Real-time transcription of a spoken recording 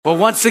Well,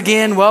 once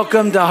again,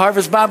 welcome to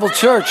Harvest Bible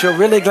Church. We're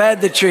really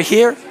glad that you're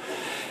here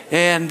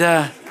and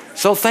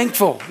so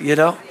thankful,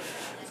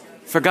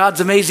 for God's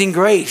amazing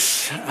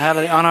grace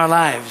on our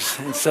lives.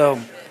 And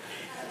so,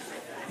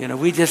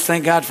 we just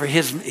thank God for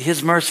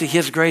His mercy,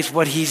 His grace,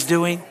 what He's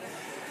doing,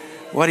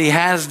 what He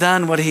has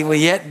done, what He will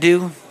yet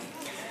do.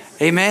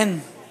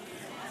 Amen.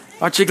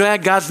 Aren't you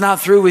glad God's not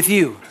through with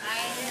you?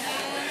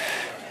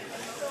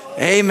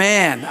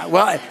 Amen.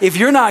 Well, if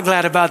you're not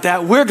glad about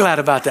that, we're glad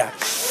about that.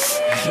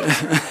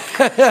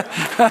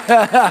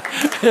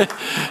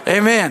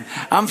 Amen.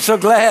 I'm so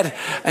glad.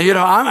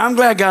 I'm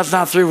glad God's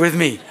not through with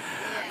me.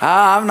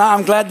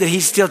 I'm glad that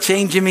He's still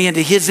changing me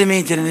into His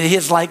image and into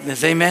His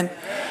likeness. Amen.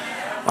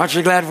 Aren't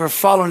you glad we're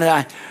following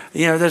it?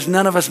 There's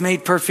none of us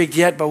made perfect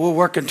yet, but we're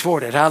working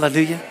toward it.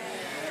 Hallelujah.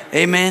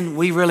 Amen.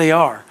 We really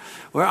are.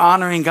 We're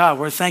honoring God.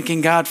 We're thanking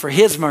God for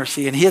His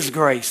mercy and His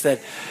grace that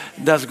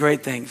does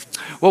great things.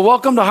 Well,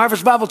 welcome to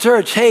Harvest Bible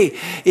Church. Hey,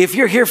 if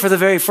you're here for the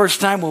very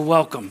first time, well,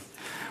 welcome.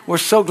 We're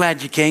so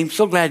glad you came.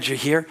 So glad you're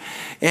here.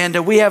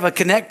 And we have a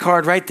Connect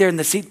card right there in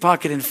the seat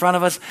pocket in front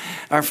of us,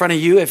 or in front of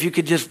you. If you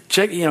could just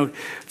check,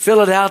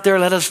 fill it out there.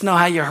 Let us know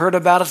how you heard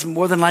about us.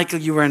 More than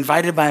likely you were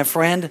invited by a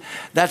friend.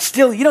 That's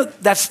still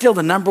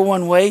the number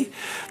one way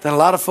that a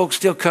lot of folks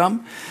still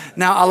come.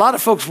 Now, a lot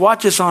of folks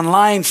watch us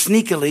online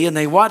sneakily and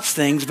they watch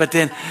things, but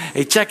then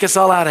they check us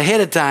all out ahead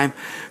of time.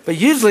 But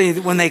usually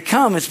when they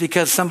come, it's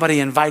because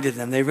somebody invited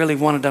them. They really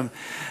wanted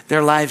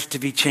their lives to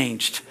be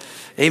changed.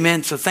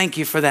 Amen. So thank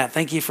you for that.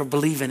 Thank you for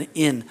believing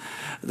in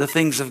the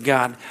things of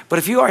God. But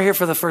if you are here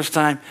for the first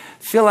time,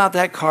 fill out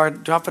that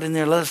card, drop it in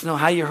there. Let us know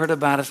how you heard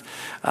about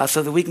us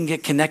so that we can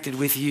get connected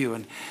with you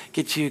and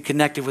get you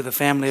connected with the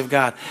family of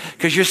God.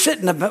 Because you're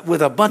sitting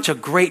with a bunch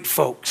of great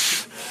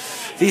folks.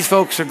 These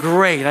folks are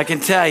great. I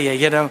can tell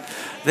you,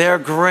 they're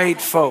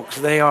great folks.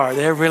 They are.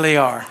 They really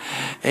are.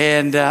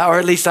 And, or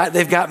at least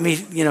they've got me,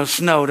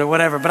 snowed or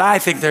whatever. But I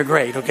think they're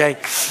great, okay?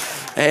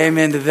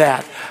 Amen to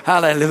that.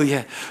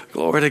 Hallelujah.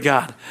 Glory to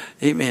God.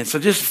 Amen. So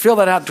just fill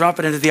that out, drop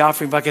it into the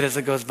offering bucket as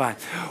it goes by.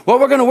 Well,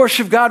 we're going to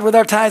worship God with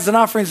our tithes and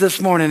offerings this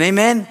morning.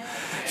 Amen.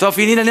 So if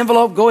you need an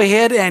envelope, go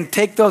ahead and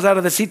take those out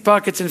of the seat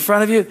pockets in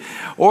front of you.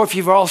 Or if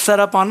you've all set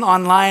up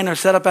online or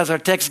set up as our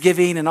text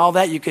giving and all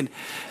that, you can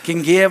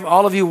give.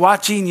 All of you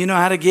watching, you know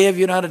how to give,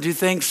 you know how to do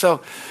things.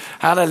 So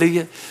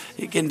hallelujah.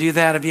 You can do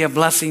that. It'll be a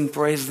blessing.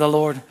 Praise the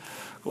Lord.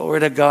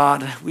 Glory to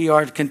God. We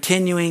are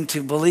continuing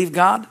to believe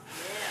God.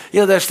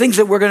 There's things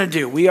that we're going to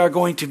do. We are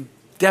going to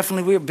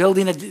we're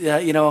building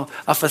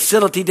a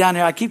facility down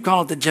here. I keep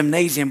calling it the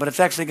gymnasium, but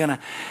it's actually going to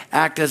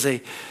act as a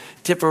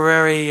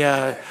temporary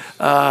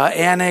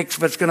annex,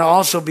 but it's going to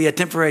also be a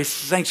temporary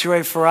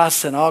sanctuary for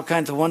us and all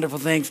kinds of wonderful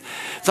things.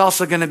 It's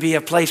also going to be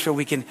a place where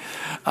we can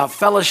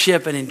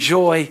fellowship and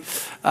enjoy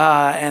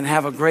and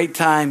have a great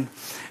time.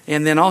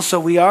 And then also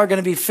we are going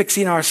to be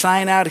fixing our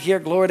sign out here.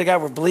 Glory to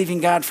God. We're believing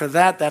God for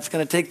that. That's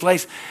going to take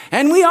place.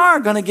 And we are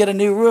going to get a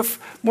new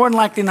roof. More than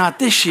likely not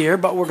this year,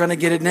 but we're going to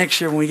get it next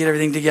year when we get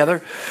everything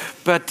together.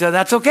 But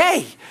that's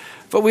okay.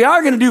 But we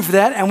are going to do for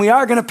that, and we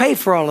are going to pay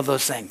for all of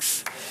those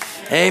things.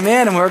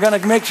 Amen. And we're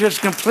going to make sure it's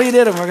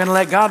completed, and we're going to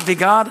let God be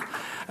God.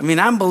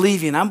 I'm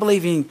believing,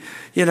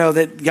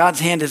 that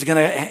God's hand is going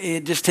to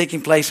just taking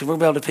place and we'll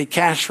be able to pay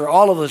cash for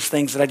all of those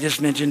things that I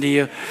just mentioned to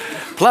you.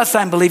 Plus,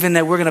 I'm believing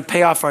that we're going to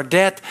pay off our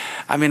debt.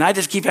 I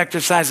just keep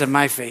exercising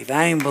my faith.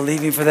 I am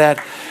believing for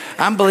that.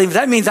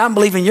 That means I'm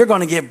believing you're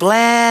going to get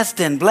blessed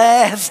and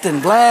blessed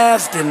and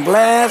blessed and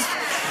blessed.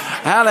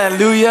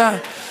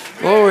 Hallelujah.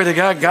 Glory to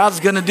God. God's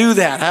going to do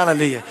that.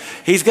 Hallelujah.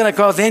 He's going to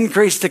cause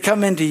increase to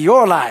come into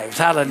your lives.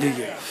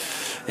 Hallelujah.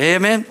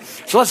 Amen.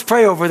 So let's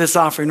pray over this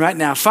offering right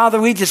now.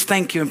 Father, we just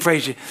thank you and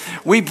praise you.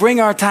 We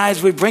bring our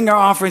tithes, we bring our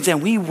offerings,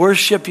 and we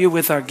worship you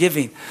with our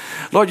giving.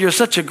 Lord, you're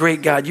such a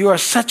great God. You are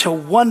such a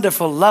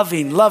wonderful,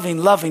 loving, loving,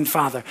 loving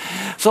Father.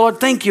 So Lord,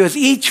 thank you as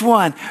each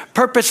one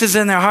purposes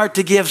in their heart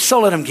to give,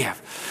 so let them give.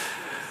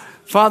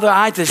 Father,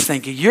 I just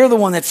thank you. You're the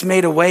one that's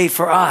made a way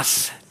for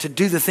us to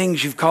do the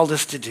things you've called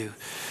us to do.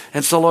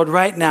 And so, Lord,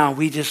 right now,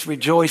 we just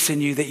rejoice in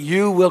you that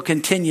you will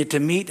continue to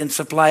meet and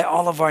supply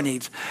all of our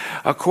needs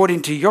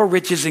according to your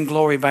riches and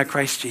glory by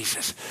Christ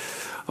Jesus.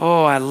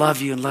 Oh, I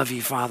love you and love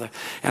you, Father.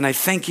 And I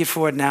thank you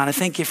for it now. And I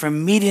thank you for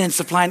meeting and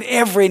supplying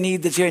every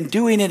need that's here and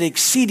doing it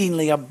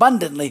exceedingly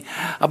abundantly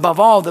above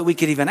all that we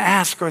could even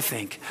ask or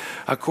think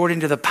according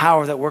to the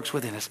power that works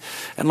within us.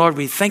 And Lord,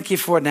 we thank you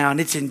for it now. And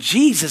it's in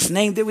Jesus'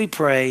 name that we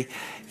pray.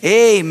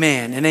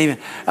 Amen and amen.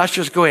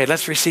 Ushers, go ahead.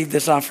 Let's receive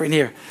this offering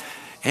here.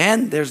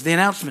 And there's the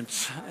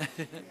announcements.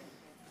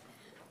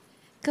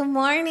 Good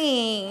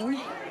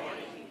morning.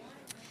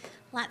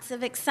 Lots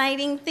of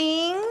exciting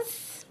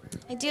things.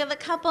 I do have a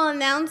couple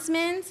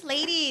announcements.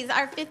 Ladies,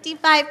 our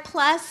 55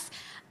 plus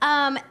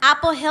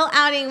Apple Hill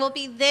outing will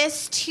be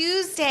this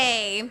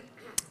Tuesday.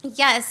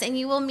 Yes, and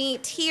you will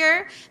meet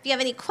here. If you have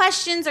any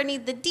questions or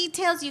need the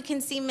details, you can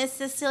see Miss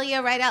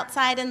Cecilia right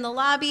outside in the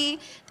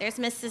lobby. There's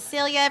Miss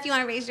Cecilia if you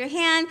want to raise your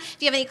hand. If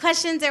you have any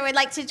questions or would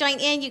like to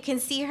join in, you can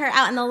see her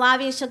out in the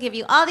lobby and she'll give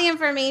you all the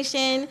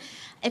information.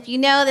 If you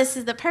know, this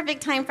is the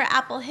perfect time for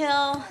Apple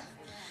Hill.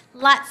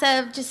 Lots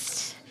of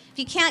just If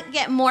you can't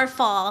get more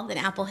fall than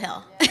Apple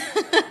Hill.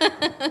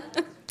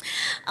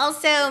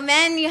 Also,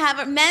 men, you have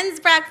a men's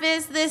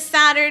breakfast this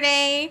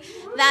Saturday.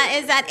 That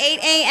is at 8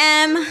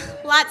 a.m.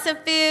 Lots of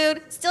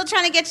food. Still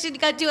trying to get you to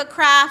go do a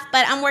craft,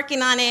 but I'm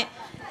working on it.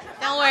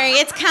 Don't worry,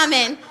 it's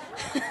coming.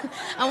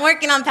 I'm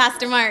working on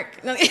Pastor Mark.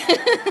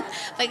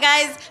 But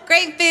guys,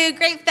 great food,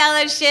 great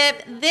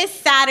fellowship this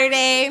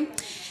Saturday.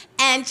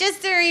 And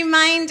just a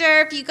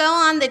reminder, if you go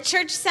on the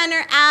Church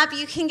Center app,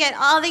 you can get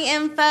all the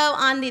info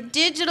on the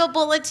digital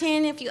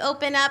bulletin. If you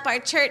open up our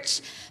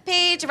church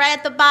page right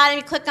at the bottom,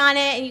 you click on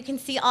it, and you can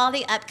see all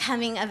the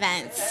upcoming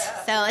events.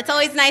 So it's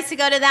always nice to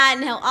go to that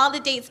and know all the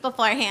dates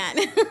beforehand.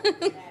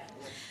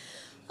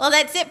 Well,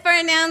 that's it for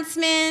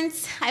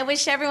announcements. I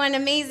wish everyone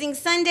an amazing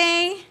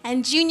Sunday.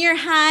 And junior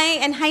high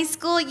and high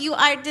school, you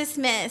are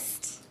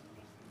dismissed.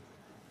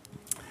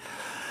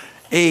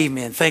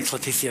 Amen. Thanks,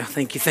 Leticia.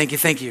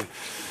 Thank you.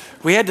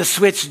 We had to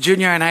switch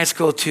junior high and high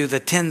school to the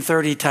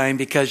 10:30 time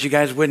because you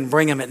guys wouldn't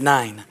bring them at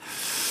 9.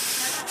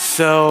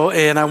 So,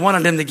 and I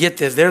wanted them to get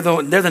this. They're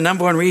the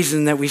number one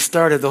reason that we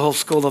started the whole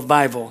School of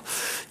Bible.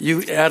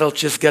 You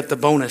adults just got the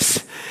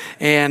bonus.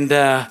 And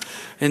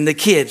the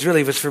kids,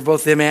 really, it was for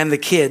both them and the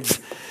kids.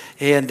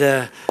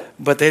 And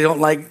but they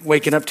don't like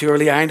waking up too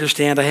early. I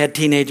understand. I had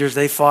teenagers.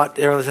 They fought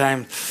all the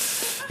time,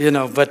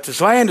 But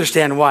so I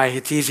understand why.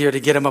 It's easier to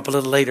get them up a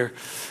little later.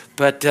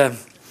 But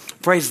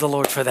praise the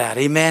Lord for that.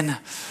 Amen.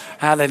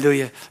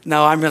 Hallelujah.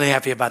 No, I'm really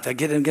happy about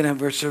that. We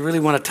really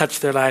want to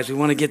touch their lives. We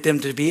want to get them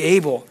to be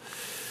able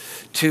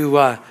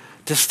to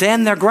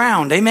stand their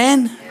ground.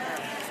 Amen.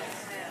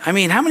 I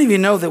mean, how many of you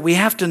know that we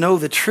have to know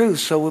the truth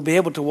so we'll be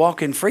able to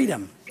walk in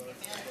freedom?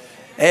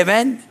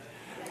 Amen.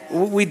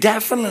 We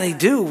definitely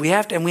do. We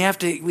have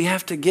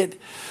to get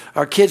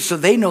our kids so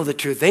they know the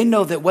truth. They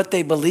know that what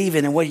they believe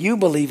in and what you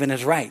believe in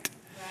is right.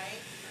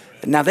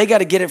 Now they got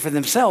to get it for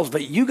themselves,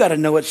 but you got to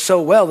know it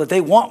so well that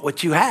they want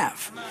what you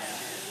have.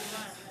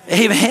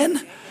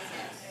 Amen.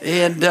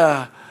 And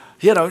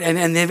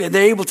and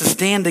they're able to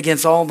stand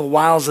against all the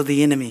wiles of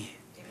the enemy.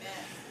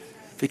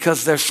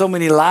 Because there's so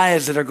many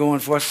lies that are going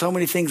forth, so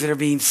many things that are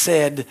being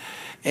said,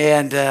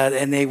 and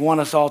they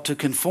want us all to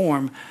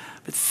conform.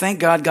 But thank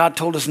God, God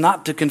told us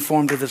not to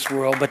conform to this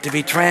world, but to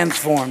be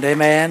transformed.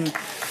 Amen.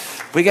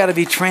 We got to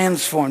be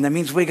transformed. That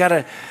means we got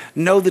to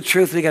know the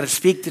truth. We got to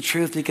speak the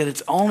truth because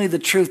it's only the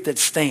truth that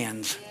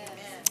stands.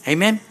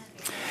 Amen.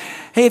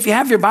 Hey, if you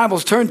have your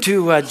Bibles, turn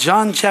to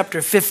John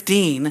chapter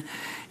 15.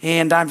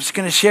 And I'm just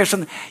going to share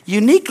something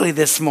uniquely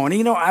this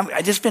morning.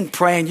 I've just been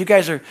praying. You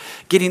guys are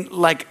getting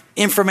like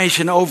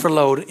information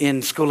overload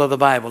in School of the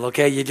Bible,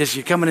 okay?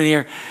 You're coming in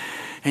here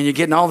and you're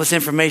getting all this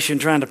information,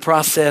 trying to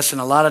process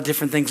and a lot of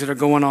different things that are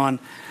going on.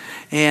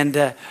 And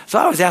so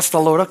I always ask the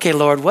Lord, okay,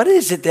 Lord, what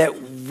is it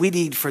that we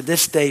need for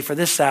this day, for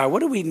this hour? What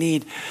do we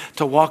need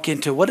to walk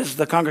into? What does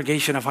the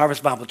congregation of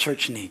Harvest Bible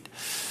Church need?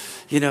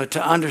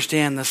 To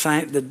understand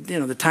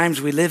the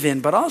times we live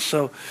in, but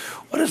also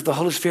what is the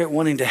Holy Spirit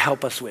wanting to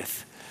help us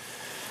with?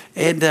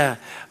 And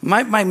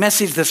my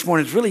message this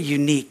morning is really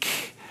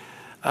unique,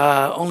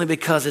 only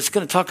because it's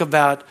going to talk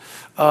about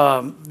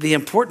the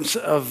importance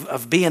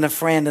of being a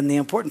friend and the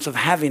importance of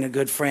having a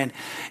good friend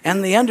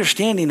and the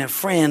understanding of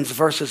friends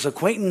versus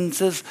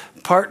acquaintances,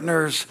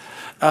 partners,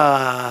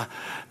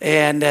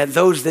 and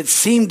those that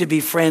seem to be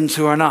friends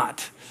who are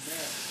not.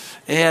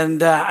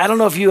 And I don't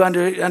know if you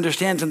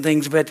understand some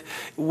things, but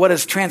what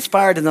has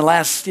transpired in the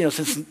last,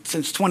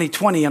 since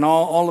 2020 and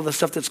all of the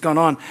stuff that's gone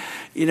on,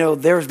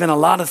 there's been a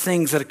lot of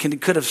things that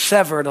could have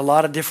severed a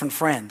lot of different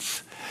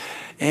friends.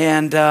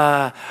 And there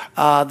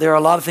are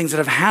a lot of things that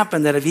have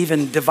happened that have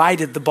even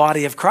divided the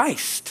body of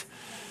Christ.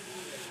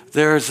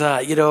 There's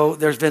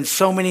been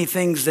so many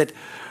things that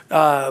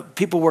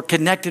people were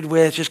connected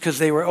with just because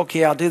they were,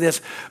 okay, I'll do this,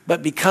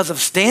 but because of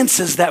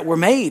stances that were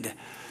made.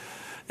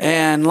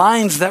 And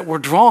lines that were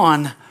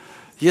drawn,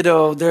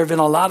 there have been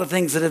a lot of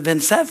things that have been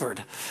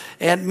severed.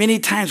 And many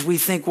times we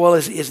think, well,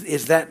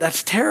 is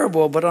that's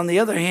terrible. But on the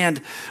other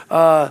hand,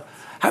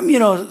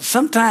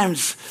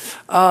 sometimes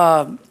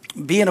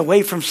being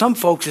away from some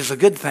folks is a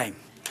good thing.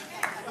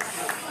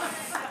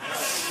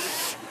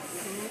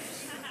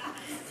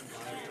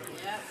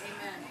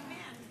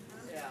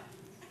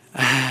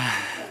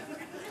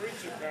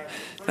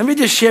 Let me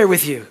just share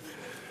with you.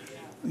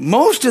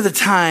 Most of the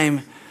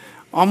time,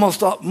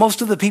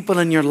 most of the people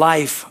in your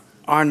life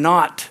are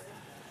not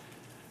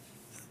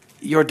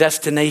your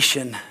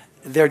destination.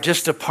 They're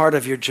just a part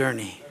of your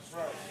journey.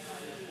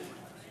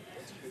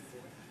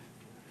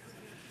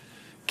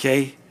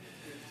 Okay?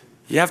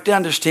 You have to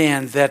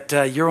understand that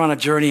you're on a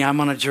journey,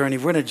 I'm on a journey.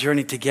 We're in a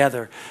journey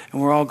together,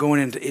 and we're all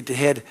going into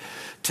head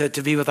to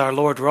be with our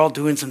Lord. We're all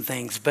doing some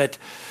things, but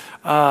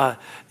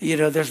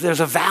there's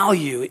a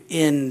value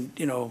in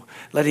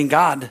letting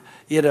God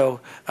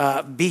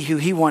be who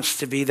He wants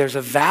to be. There's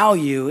a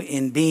value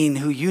in being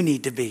who you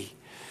need to be,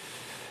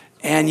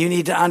 and you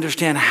need to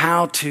understand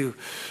how to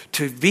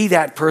be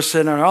that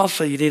person, and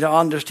also you need to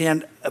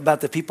understand about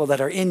the people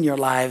that are in your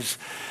lives.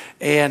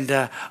 And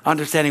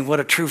understanding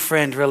what a true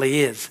friend really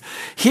is.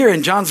 Here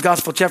in John's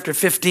Gospel, chapter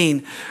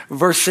 15,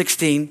 verse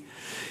 16,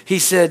 He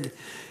said,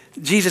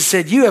 Jesus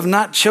said, you have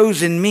not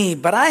chosen me,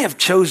 but I have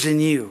chosen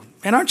you.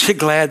 And aren't you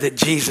glad that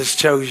Jesus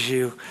chose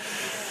you?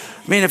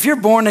 I mean, if you're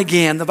born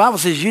again, the Bible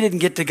says you didn't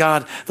get to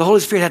God. The Holy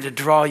Spirit had to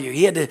draw you.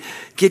 He had to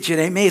get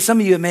you. Some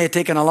of you, it may have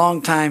taken a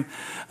long time.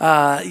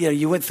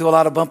 You went through a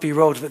lot of bumpy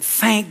roads, but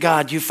thank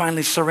God you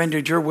finally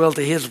surrendered your will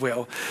to his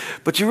will.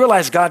 But you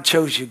realize God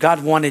chose you.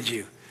 God wanted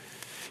you.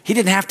 He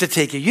didn't have to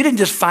take you. You didn't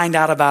just find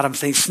out about him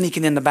saying,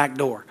 sneaking in the back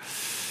door.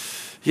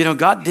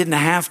 God didn't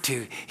have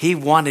to. He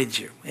wanted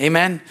you.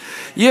 Amen.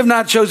 You have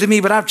not chosen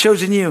me, but I've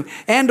chosen you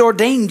and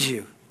ordained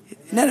you.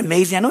 Isn't that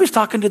amazing? I know he's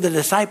talking to the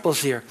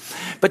disciples here,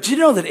 but you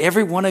know that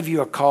every one of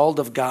you are called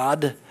of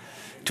God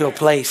to a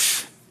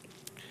place.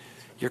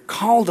 You're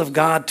called of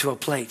God to a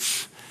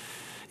place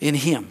in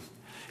him.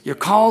 You're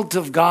called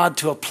of God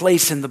to a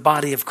place in the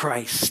body of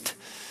Christ.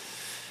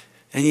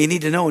 And you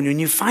need to know, and when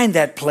you find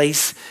that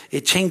place,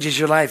 it changes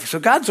your life. So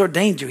God's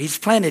ordained you. He's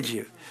planted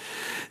you.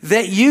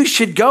 That you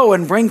should go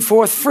and bring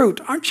forth fruit.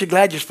 Aren't you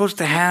glad you're supposed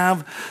to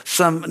have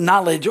some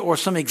knowledge or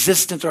some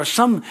existence or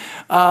some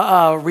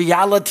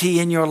reality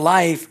in your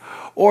life,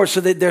 or so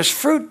that there's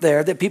fruit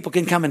there that people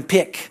can come and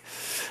pick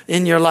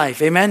in your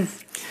life. Amen?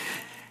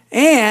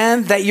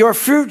 And that your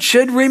fruit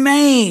should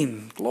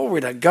remain. Glory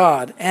to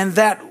God. And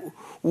that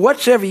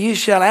whatsoever you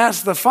shall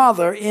ask the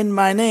Father in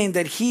my name,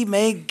 that he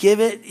may give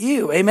it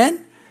you.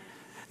 Amen?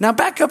 Now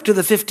back up to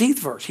the 15th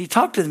verse. He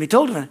talked to them. He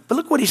told them. But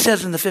look what he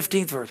says in the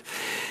 15th verse.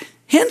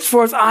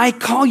 Henceforth, I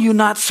call you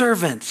not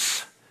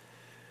servants,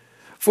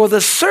 for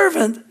the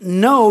servant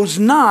knows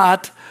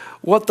not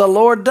what the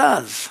Lord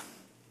does.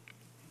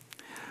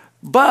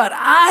 But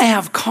I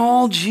have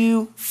called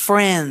you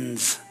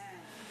friends.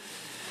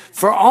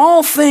 For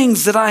all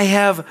things that I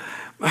have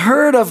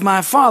heard of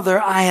my Father,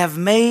 I have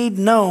made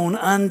known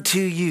unto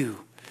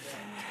you.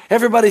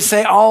 Everybody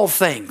say all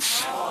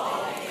things.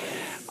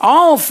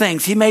 All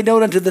things he made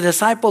known unto the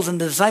disciples, and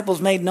the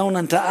disciples made known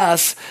unto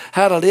us.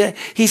 Hallelujah.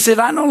 He said,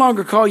 I no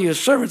longer call you a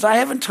servant. I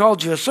haven't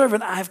called you a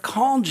servant. I've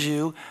called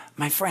you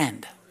my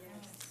friend.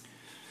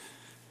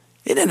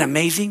 Isn't it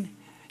amazing?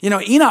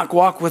 Enoch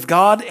walked with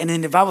God, and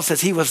then the Bible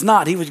says he was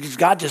not.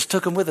 God just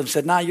took him with him,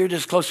 said, you're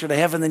just closer to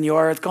heaven than you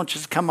are earth. Don't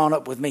just come on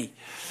up with me.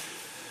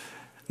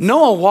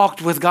 Noah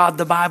walked with God,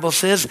 the Bible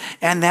says,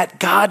 and that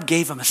God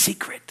gave him a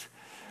secret.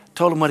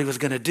 Told him what he was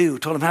going to do.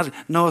 Told him how to.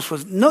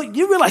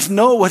 You realize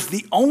Noah was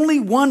the only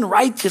one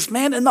righteous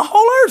man in the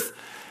whole earth.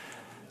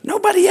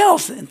 Nobody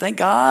else. And thank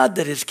God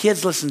that his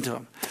kids listened to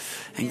him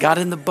and got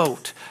in the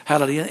boat.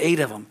 Hallelujah. 8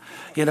 of them.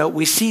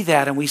 We see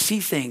that and we see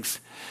things.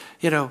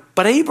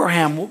 But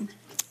Abraham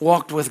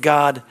walked with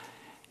God,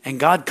 and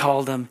God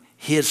called him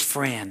his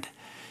friend.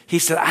 He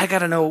said, I got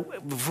to know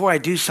before I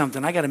do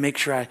something. I got to make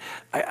sure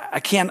I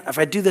can't. If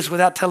I do this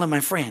without telling my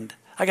friend,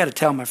 I got to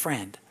tell my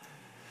friend.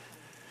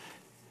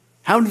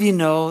 How many of you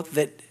know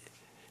that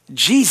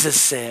Jesus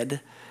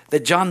said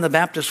that John the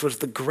Baptist was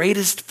the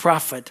greatest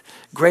prophet,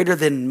 greater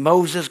than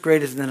Moses,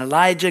 greater than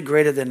Elijah,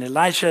 greater than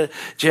Elisha,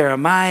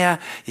 Jeremiah,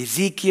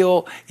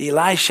 Ezekiel,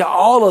 Elisha,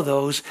 all of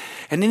those.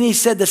 And then he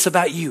said this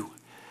about you,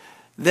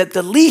 that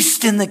the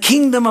least in the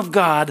kingdom of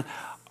God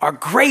are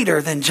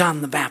greater than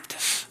John the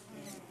Baptist.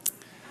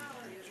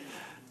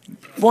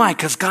 Why?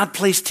 Because God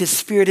placed his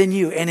spirit in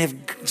you. And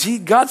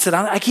if God said,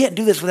 I can't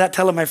do this without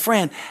telling my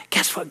friend,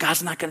 guess what?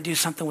 God's not going to do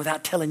something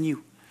without telling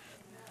you.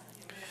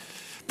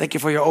 Thank you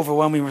for your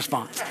overwhelming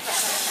response.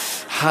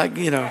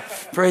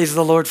 Praise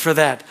the Lord for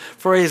that.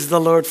 Praise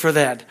the Lord for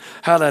that.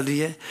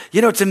 Hallelujah.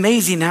 It's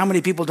amazing how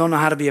many people don't know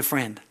how to be a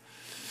friend.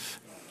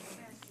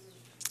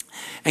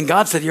 And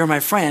God said, you're my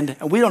friend.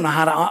 And we don't know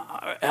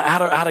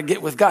how to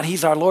get with God.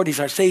 He's our Lord.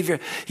 He's our Savior.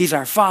 He's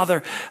our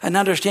Father. And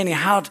understanding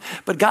how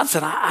but God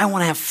said, I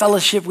want to have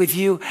fellowship with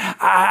you.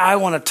 I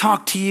want to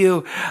talk to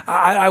you.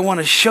 I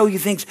want to show you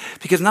things.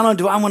 Because not only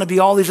do I want to be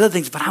all these other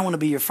things, but I want to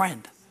be your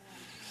friend.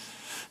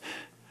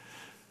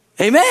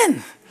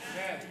 Amen.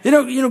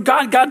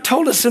 God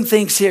told us some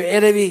things here.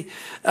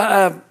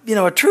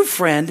 A true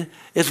friend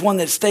is one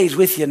that stays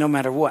with you no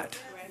matter what.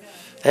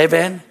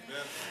 Amen.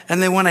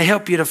 And they want to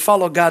help you to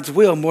follow God's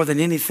will more than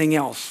anything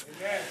else.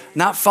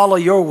 Not follow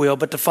your will,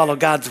 but to follow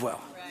God's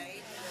will.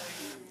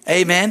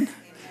 Amen.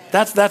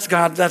 That's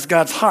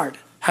God's heart.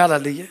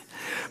 Hallelujah.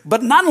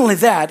 But not only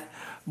that,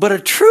 but a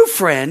true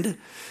friend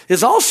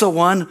is also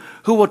one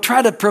who will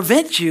try to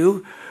prevent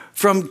you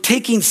from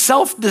taking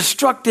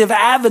self-destructive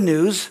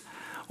avenues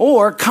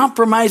or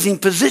compromising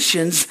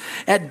positions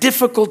at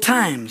difficult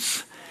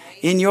times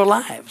in your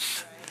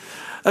lives.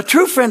 A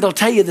true friend will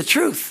tell you the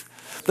truth.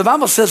 The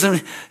Bible says,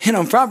 in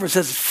Proverbs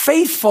says,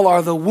 faithful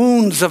are the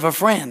wounds of a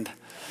friend.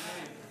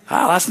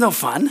 Oh, that's no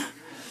fun.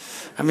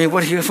 I mean,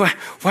 why do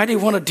you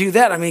want to do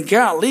that? I mean,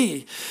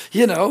 golly,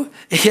 and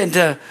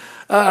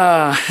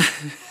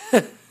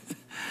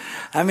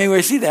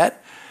we see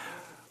that.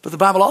 But the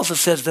Bible also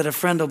says that a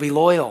friend will be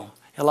loyal.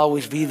 He'll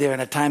always be there in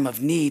a time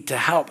of need to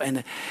help,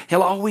 and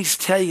he'll always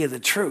tell you the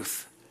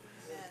truth.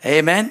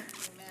 Amen?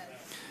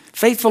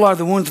 Faithful are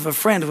the wounds of a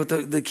friend, what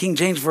the King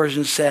James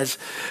Version says.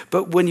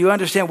 But when you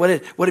understand what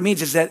it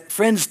means is that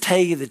friends tell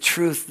you the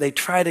truth. They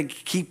try to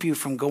keep you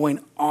from going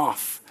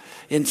off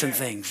in some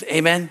things.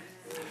 Amen.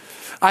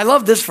 I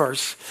love this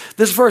verse.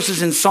 This verse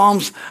is in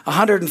Psalms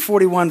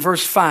 141,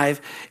 verse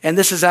 5, and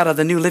this is out of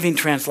the New Living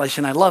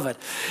Translation. I love it.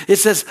 It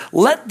says,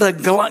 let the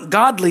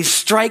godly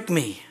strike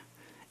me,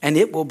 and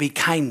it will be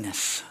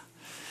kindness.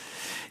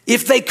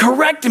 If they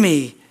correct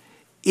me,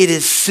 it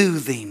is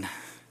soothing.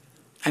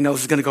 I know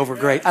this is going to go over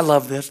great. I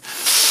love this.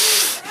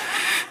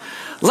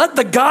 Let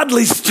the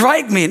godly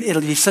strike me, and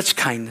it'll be such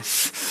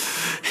kindness.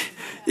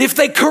 If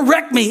they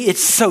correct me,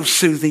 it's so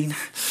soothing.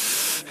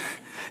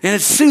 And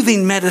it's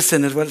soothing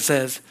medicine is what it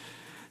says.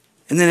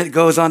 And then it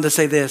goes on to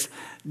say this,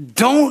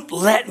 don't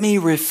let me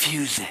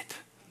refuse it.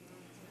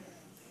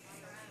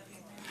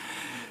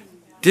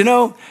 Do you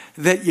know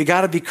that you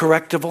got to be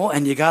correctable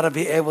and you got to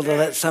be able to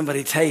let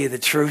somebody tell you the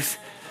truth?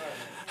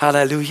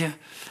 Hallelujah.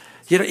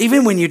 You know,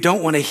 even when you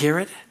don't want to hear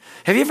it.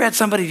 Have you ever had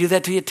somebody do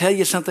that to you, tell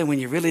you something when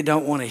you really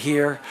don't want to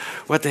hear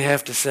what they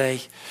have to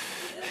say?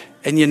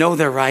 And you know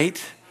they're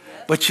right,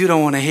 but you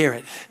don't want to hear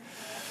it.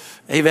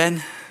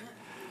 Amen.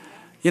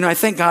 You know, I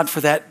thank God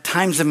for that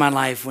times in my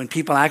life when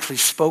people actually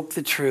spoke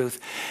the truth.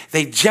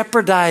 They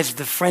jeopardized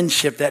the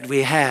friendship that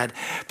we had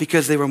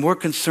because they were more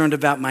concerned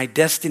about my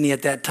destiny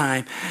at that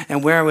time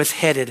and where I was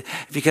headed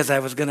because I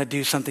was going to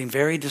do something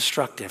very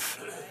destructive.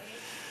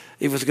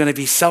 It was going to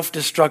be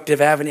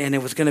self-destructive and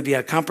it was going to be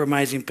a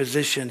compromising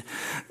position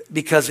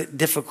because at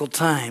difficult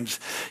times,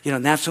 you know,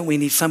 and that's when we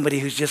need somebody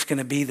who's just going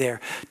to be there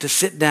to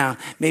sit down,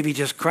 maybe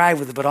just cry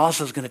with it, but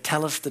also is going to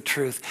tell us the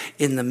truth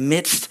in the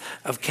midst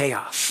of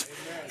chaos.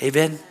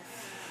 Amen.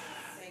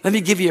 Let me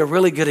give you a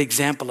really good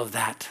example of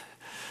that.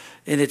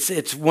 And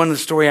it's one of the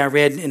story I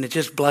read, and it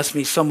just blessed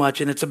me so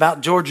much. And it's about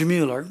George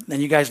Mueller.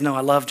 And you guys know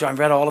I love George. I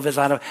read all of his.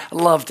 I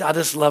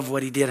just love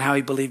what he did, how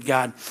he believed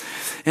God.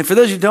 And for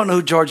those who don't know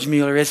who George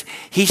Mueller is,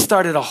 he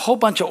started a whole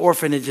bunch of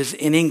orphanages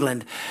in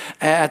England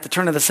at the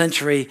turn of the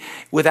century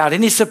without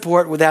any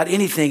support, without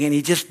anything. And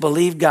he just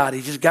believed God.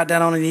 He just got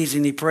down on his knees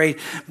and he prayed,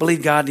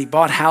 believed God, and he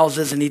bought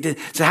houses. And he did.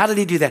 So how did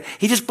he do that?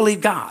 He just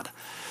believed God.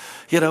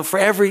 You know, for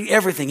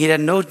everything. He had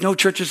no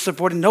churches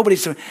supporting, nobody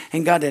supporting,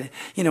 and God did it.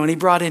 You know, and he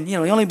brought in, you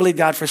know, he only believed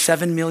God for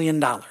 $7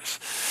 million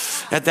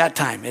at that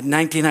time, in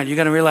 1900. You're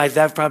going to realize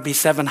that would probably be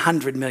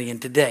 $700 million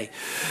today.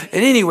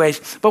 And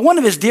anyways, but one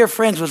of his dear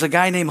friends was a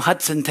guy named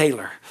Hudson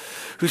Taylor,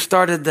 who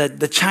started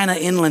the China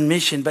Inland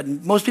Mission, but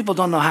most people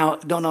don't know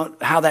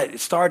how that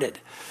started.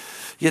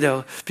 You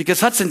know,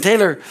 because Hudson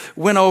Taylor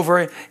went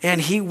over,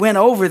 and he went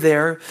over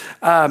there,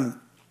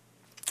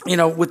 you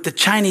know, with the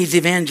Chinese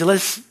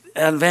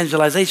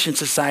Evangelization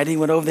Society. He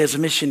went over there as a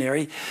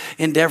missionary,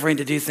 endeavoring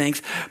to do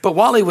things. But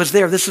while he was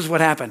there, this is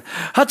what happened.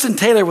 Hudson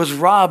Taylor was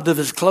robbed of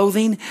his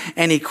clothing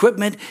and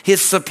equipment.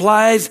 His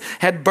supplies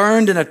had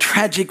burned in a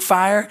tragic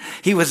fire.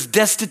 He was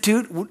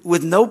destitute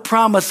with no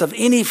promise of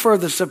any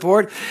further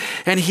support.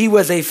 And he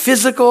was a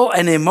physical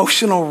and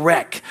emotional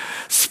wreck,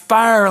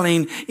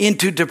 spiraling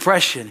into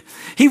depression.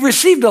 He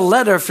received a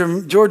letter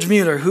from George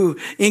Mueller, who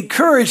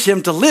encouraged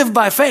him to live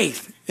by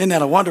faith. Isn't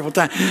that a wonderful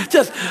time?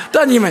 Just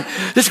doesn't even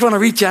just want to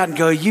reach out and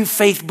go, you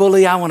faith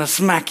bully, I want to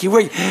smack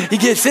you.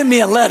 Send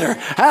me a letter.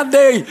 How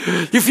dare you?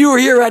 If you were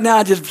here right now,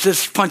 I'd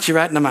just punch you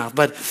right in the mouth.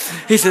 But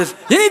he says,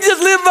 you need to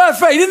just live by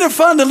faith. Isn't it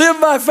fun to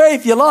live by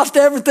faith? You lost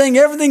everything.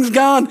 Everything's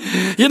gone.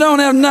 You don't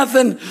have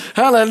nothing.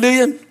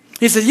 Hallelujah.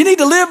 He says, you need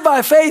to live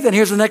by faith. And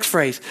here's the next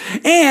phrase.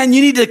 And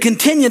you need to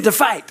continue to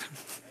fight.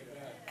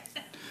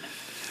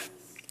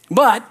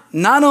 But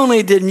not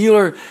only did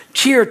Mueller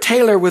cheer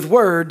Taylor with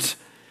words,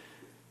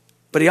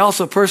 but he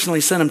also personally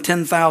sent him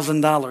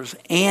 $10,000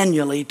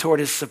 annually toward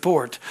his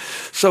support.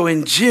 So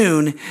in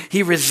June,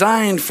 he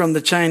resigned from the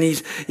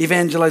Chinese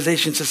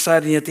Evangelization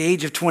Society at the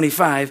age of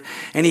 25,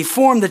 and he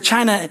formed the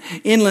China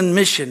Inland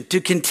Mission to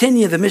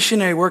continue the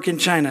missionary work in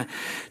China.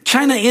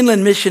 China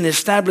Inland Mission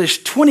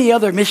established 20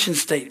 other mission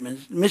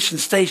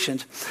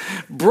stations,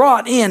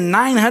 brought in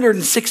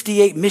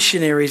 968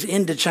 missionaries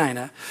into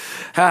China.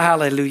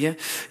 Hallelujah.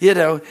 You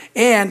know,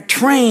 and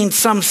trained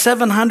some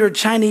 700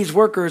 Chinese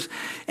workers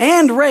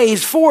and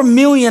raised $4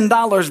 million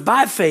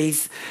by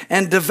faith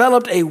and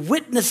developed a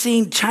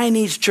witnessing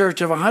Chinese church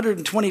of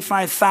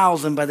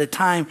 125,000 by the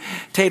time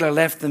Taylor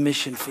left the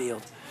mission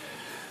field.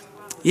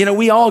 You know,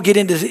 we all get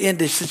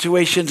into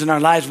situations in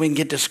our lives. We can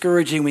get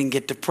discouraging, we can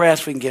get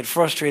depressed, we can get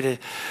frustrated.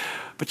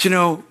 But you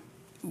know,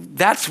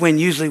 that's when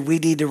usually we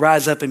need to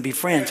rise up and be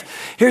friends.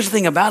 Here's the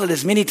thing about it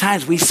is many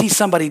times we see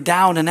somebody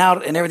down and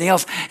out and everything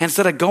else.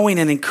 Instead of going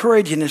and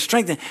encouraging and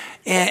strengthening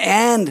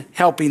and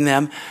helping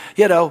them,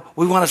 you know,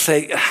 we want to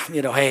say,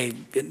 you know, hey,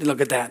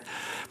 look at that.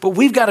 But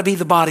we've got to be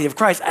the body of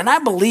Christ. And I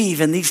believe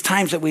in these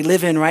times that we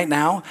live in right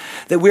now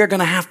that we're going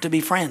to have to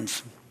be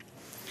friends.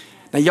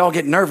 Now, y'all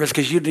get nervous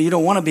because you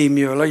don't want to be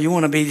Mueller. You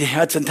want to be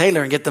Hudson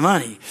Taylor and get the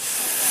money.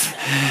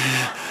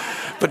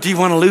 But do you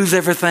want to lose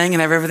everything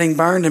and have everything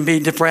burned and be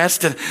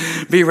depressed and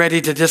be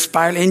ready to just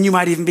spiral? And you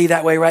might even be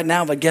that way right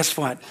now, but guess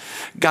what?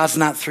 God's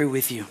not through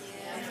with you.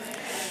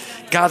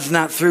 God's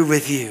not through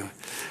with you.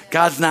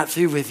 God's not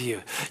through with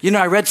you. You know,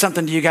 I read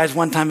something to you guys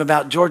one time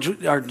about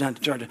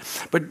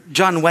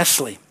John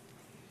Wesley.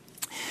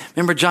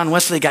 Remember, John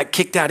Wesley got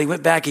kicked out. He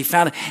went back, he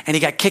found it, and he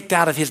got kicked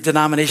out of his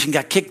denomination,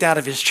 got kicked out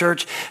of his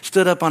church,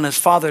 stood up on his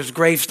father's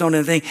gravestone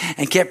and thing,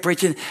 and kept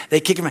preaching. They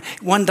kicked him out.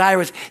 One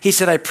diary he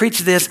said, I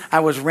preached this,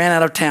 I was ran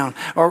out of town.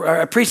 Or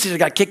I preached this, I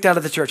got kicked out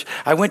of the church.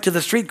 I went to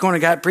the street corner,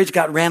 got preached,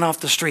 got ran off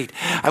the street.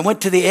 I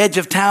went to the edge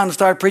of town and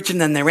started preaching,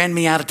 then they ran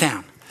me out of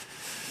town.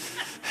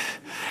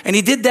 And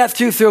he did that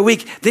through a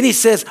week. Then he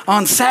says,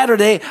 on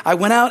Saturday, I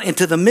went out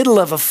into the middle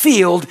of a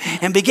field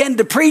and began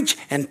to preach,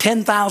 and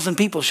 10,000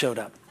 people showed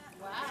up.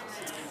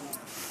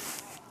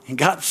 And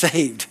got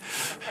saved.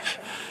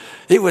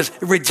 It was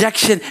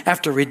rejection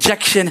after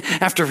rejection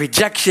after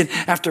rejection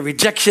after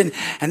rejection.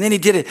 And then he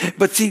did it.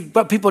 But see,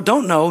 what people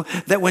don't know,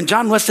 that when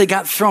John Wesley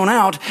got thrown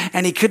out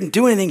and he couldn't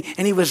do anything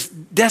and he was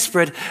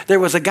desperate, there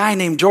was a guy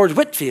named George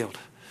Whitefield,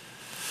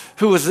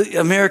 who was an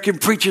American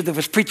preacher that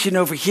was preaching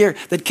over here,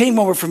 that came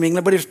over from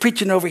England, but he was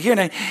preaching over here.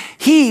 And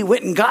he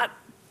went and got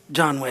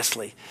John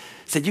Wesley.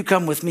 Said, you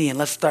come with me and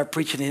let's start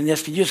preaching. And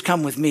yes, you just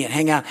come with me and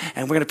hang out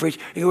and we're going to preach.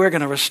 We're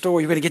going to restore.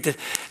 You're going to get this.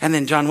 And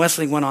then John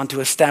Wesley went on to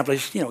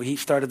establish, he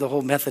started the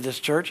whole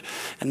Methodist church.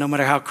 And no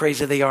matter how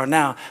crazy they are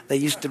now, they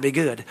used to be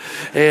good.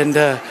 And,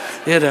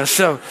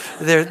 so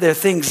there are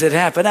things that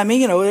happen. I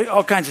mean,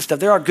 all kinds of stuff.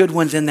 There are good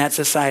ones in that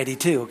society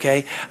too,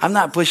 okay? I'm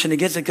not pushing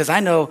against it because I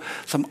know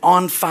some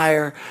on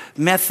fire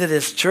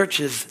Methodist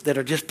churches that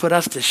are just put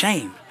us to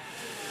shame.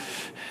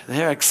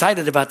 They're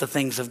excited about the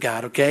things of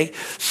God, okay?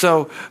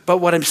 So, but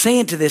what I'm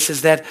saying to this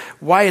is that,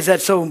 why is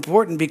that so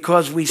important?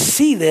 Because we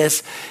see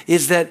this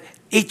is that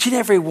each and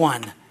every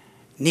one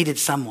needed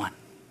someone.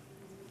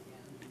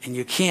 And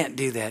you can't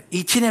do that.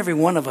 Each and every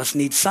one of us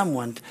needs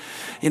someone.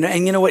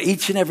 And you know what?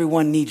 Each and every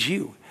one needs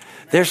you.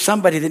 There's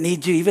somebody that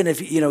needs you, even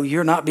if,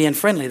 you're not being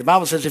friendly. The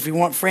Bible says if you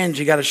want friends,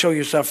 you got to show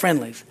yourself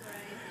friendly.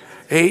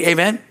 Hey,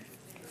 amen?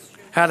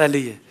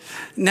 Hallelujah.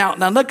 Now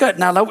look at,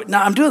 now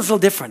I'm doing this a little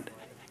different.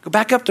 Go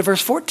back up to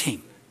verse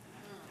 14.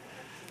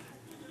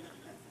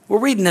 We're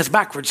reading this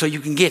backwards so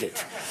you can get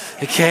it.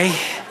 Okay?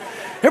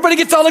 Everybody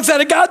gets all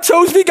excited. God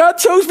chose me. God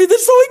chose me.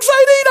 This is so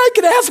exciting. I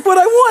can ask what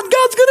I want.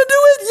 God's going to do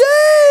it.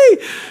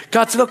 Yay!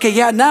 God said, okay,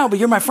 yeah, now, but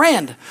you're my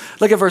friend.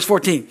 Look at verse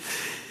 14.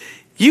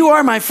 You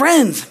are my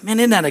friends. Man,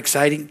 isn't that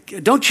exciting?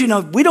 Don't you know,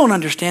 we don't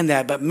understand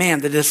that, but man,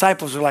 the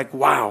disciples are like,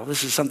 wow,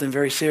 this is something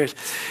very serious.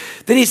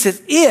 Then he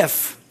says,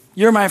 if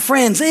you're my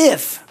friends,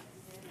 if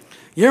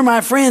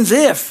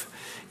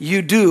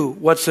you do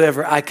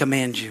whatsoever I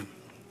command you.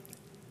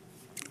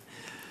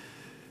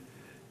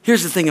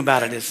 Here's the thing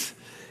about it is,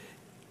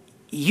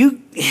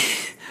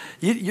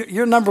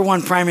 your number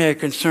one primary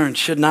concern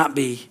should not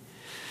be,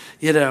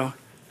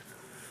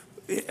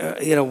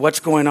 what's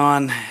going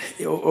on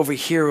over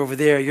here, over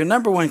there. Your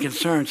number one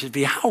concern should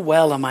be, how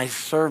well am I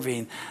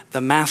serving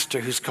the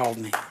master who's called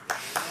me?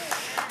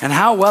 And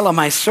how well am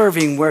I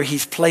serving where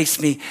he's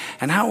placed me?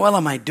 And how well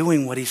am I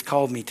doing what he's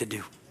called me to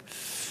do?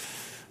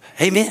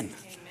 Amen.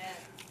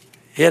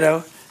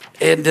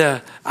 And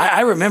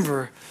I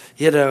remember,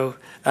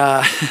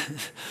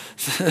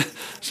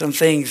 some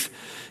things,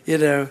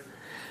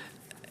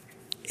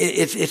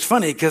 it's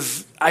funny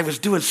because I was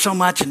doing so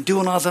much and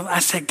doing all this. I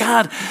said,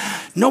 God,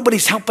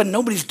 nobody's helping,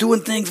 nobody's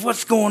doing things.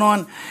 What's going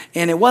on?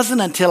 And it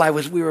wasn't until I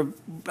was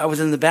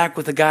in the back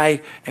with a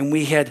guy and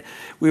we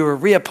were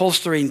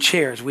reupholstering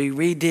chairs. We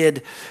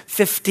redid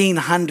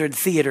 1,500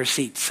 theater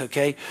seats,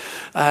 okay?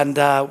 And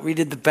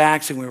redid the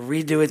backs and we were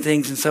redoing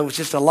things. And so it was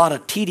just a lot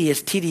of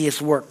tedious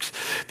works,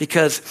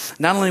 because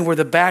not only were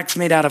the backs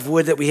made out of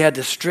wood that we had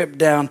to strip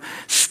down,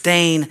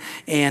 stain,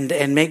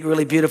 and make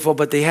really beautiful,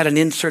 but they had an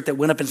insert that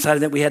went up inside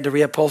of it we had to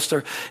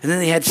reupholster. And then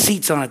they had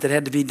seats on it that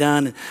had to be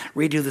done and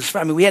redo this.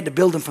 I mean, we had to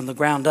build them from the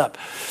ground up.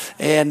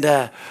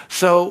 And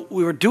so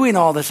we were doing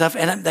all this stuff.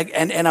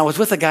 And I was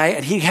with a guy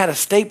and he had a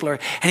stapler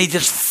and he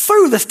just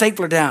threw the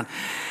stapler down.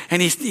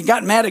 And he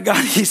got mad at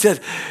God. He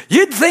said,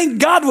 you'd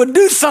think God would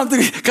do something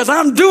because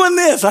I'm doing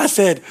this. I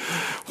said,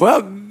 well,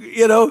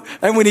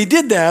 and when he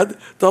did that,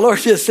 the Lord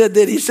just said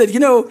that. He said,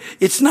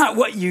 it's not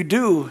what you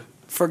do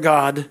for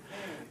God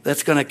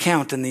that's going to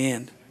count in the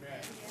end.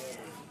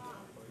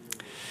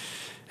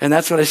 And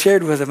that's what I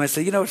shared with him. I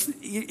said,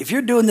 if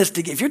you're doing this,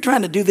 if you're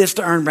trying to do this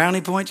to earn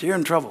brownie points, you're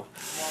in trouble.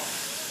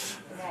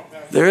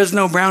 There is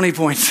no brownie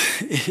points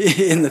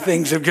in the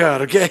things of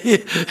God,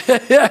 okay?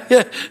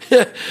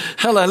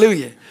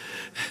 Hallelujah.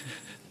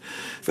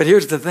 But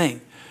here's the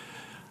thing.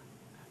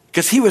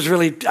 Because he was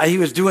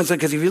doing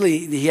something because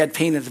he had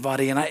pain in his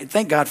body, and I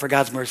thank God for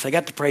God's mercy. I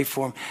got to pray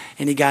for him,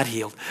 and he got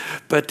healed.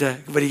 But I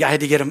had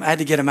to get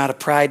him out of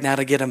pride, and how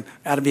to get him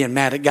out of being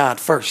mad at God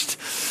first.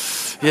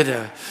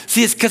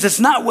 See, it's because it's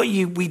not what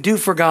we do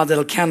for God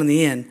that'll count in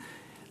the end.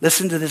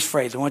 Listen to this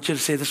phrase. I want you to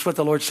say this is what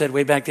the Lord said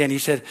way back then. He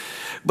said,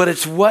 but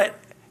it's what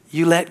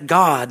you let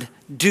God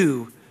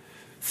do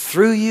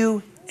through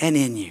you and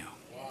in you.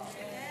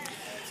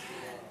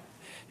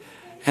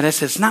 And I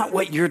said, it's not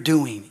what you're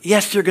doing.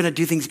 Yes, you're going to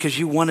do things because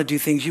you want to do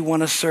things. You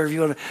want to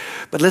serve.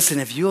 But listen,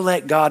 if you'll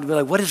let God be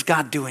like, what is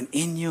God doing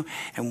in you?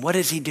 And what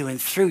is he doing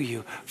through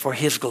you for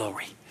his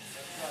glory?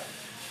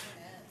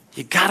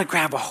 You got to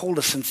grab a hold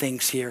of some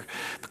things here,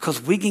 because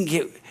we can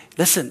get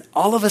Listen,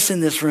 all of us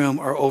in this room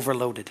are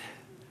overloaded.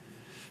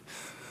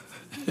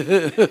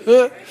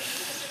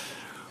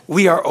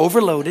 We are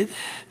overloaded.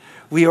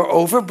 We are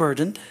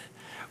overburdened.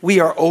 We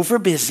are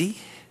overbusy.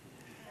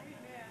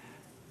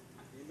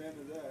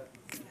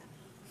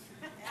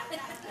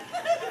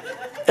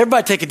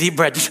 Everybody take a deep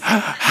breath. Just,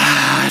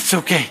 it's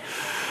okay.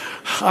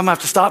 I'm going to have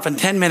to stop in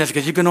 10 minutes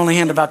because you can only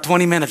handle about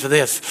 20 minutes of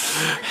this.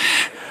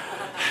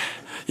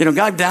 You know,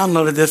 God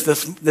downloaded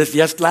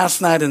this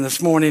last night and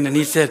this morning, and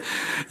he said,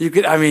 you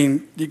can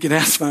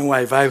ask my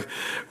wife. I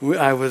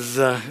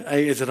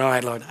said, all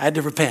right, Lord, I had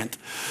to repent.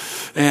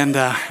 And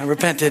I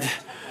repented.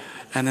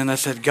 And then I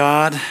said,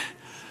 God,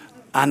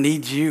 I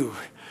need you.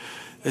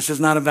 This is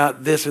not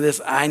about this or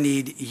this. I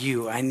need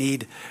you. I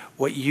need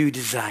what you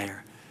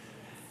desire.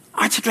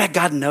 Aren't you glad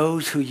God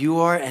knows who you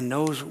are and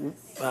knows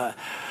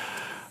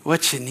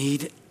what you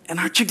need? And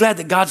aren't you glad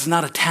that God's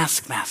not a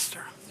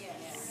taskmaster?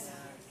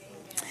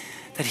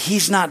 That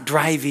he's not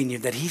driving you,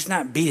 that he's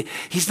not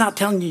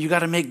telling you got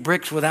to make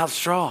bricks without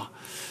straw.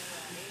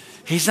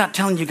 He's not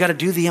telling you got to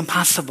do the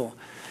impossible.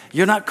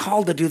 You're not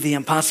called to do the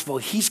impossible.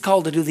 He's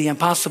called to do the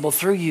impossible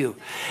through you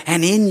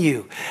and in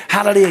you.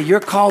 Hallelujah. You're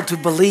called to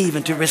believe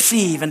and to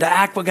receive and to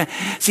act.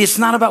 See, it's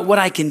not about what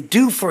I can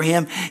do for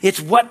him. It's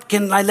what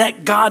can I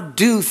let God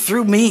do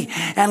through me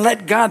and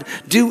let God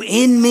do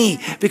in me.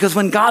 Because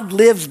when God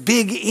lives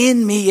big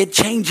in me, it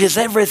changes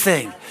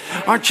everything.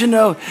 Aren't you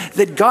know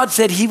that God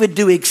said he would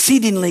do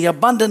exceedingly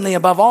abundantly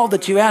above all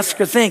that you ask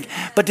or think?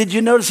 But did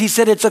you notice he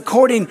said it's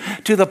according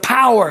to the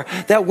power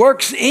that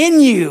works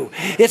in you?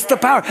 It's the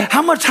power.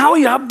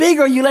 How big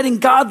are you letting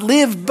God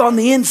live on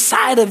the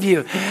inside of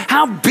you?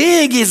 How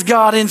big is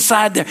God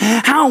inside there?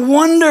 How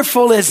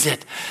wonderful is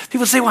it?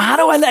 People say, well, how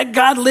do I let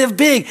God live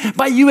big?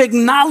 By you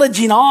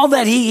acknowledging all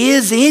that he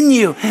is in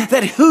you,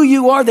 that who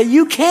you are, that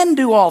you can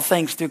do all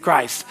things through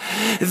Christ,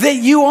 that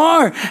you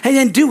are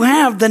and do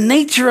have the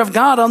nature of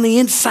God on the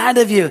inside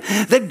of you,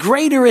 that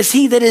greater is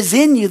he that is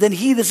in you than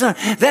he that's in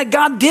you, that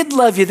God did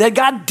love you, that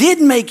God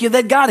did make you,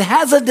 that God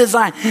has a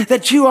design,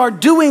 that you are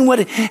doing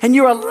and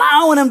you're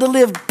allowing him to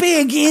live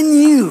big in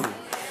you.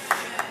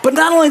 But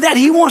not only that,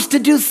 he wants to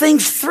do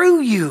things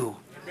through you.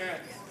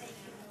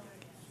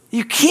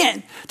 You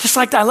can't, just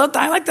like that.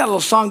 I like that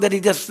little song that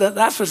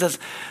that's what says,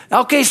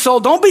 okay, soul,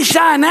 don't be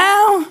shy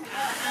now.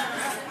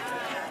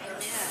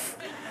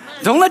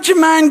 Don't let your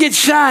mind get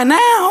shy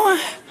now.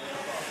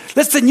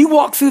 Listen, you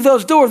walk through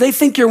those doors, they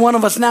think you're one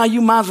of us now, you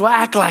might as well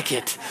act like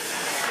it.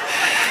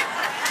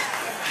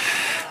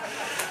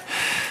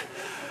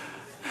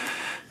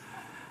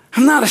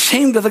 I'm not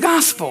ashamed of the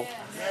gospel.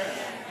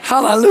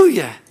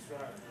 Hallelujah.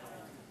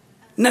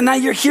 Now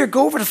you're here,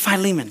 go over to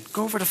Philemon.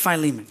 Go over to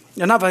Philemon.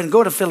 You're not going to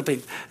go to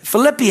Philippines.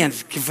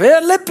 Philippians,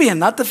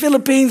 not the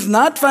Philippines,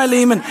 not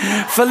Philemon.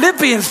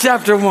 Philippians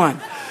chapter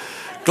 1.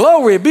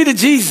 Glory be to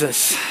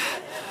Jesus.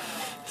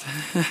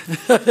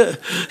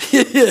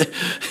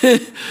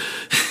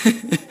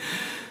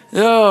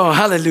 Oh,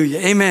 hallelujah.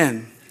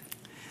 Amen.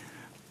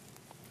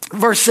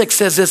 Verse 6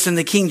 says this in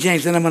the King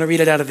James, and I'm going to read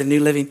it out of the New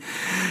Living.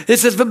 It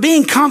says, but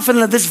being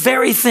confident of this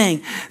very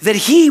thing, that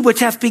he which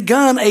hath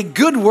begun a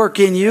good work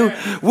in you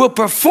will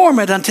perform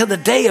it until the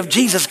day of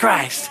Jesus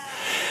Christ.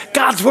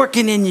 God's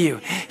working in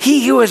you.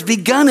 He who has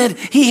begun it,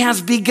 he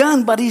has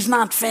begun, but he's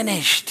not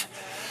finished.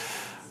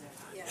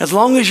 As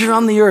long as you're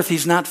on the earth,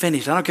 he's not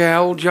finished. I don't care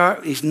how old you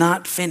are, he's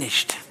not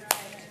finished.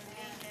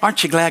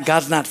 Aren't you glad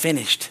God's not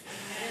finished?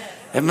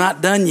 I'm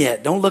not done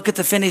yet. Don't look at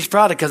the finished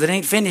product because it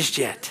ain't finished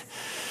yet.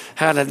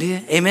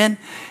 Hallelujah. Amen.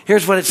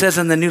 Here's what it says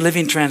in the New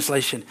Living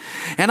Translation.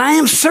 And I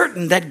am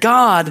certain that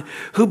God,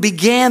 who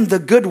began the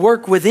good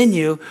work within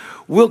you,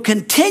 will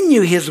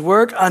continue his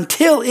work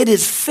until it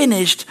is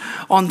finished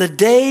on the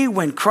day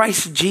when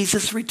Christ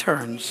Jesus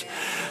returns.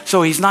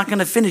 So he's not going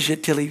to finish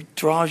it till he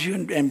draws you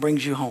and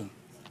brings you home.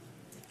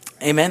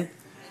 Amen.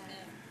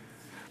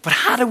 But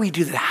how do we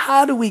do that?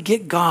 How do we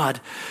get God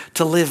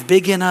to live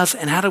big in us?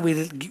 And how do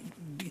we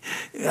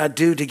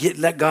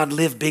let God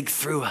live big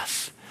through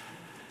us?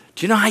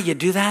 Do you know how you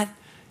do that?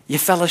 You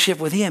fellowship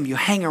with him. You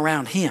hang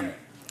around him.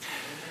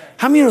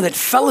 How many know that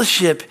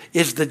fellowship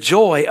is the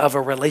joy of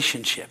a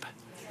relationship?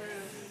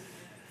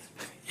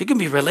 You can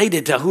be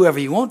related to whoever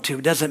you want to.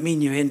 It doesn't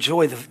mean you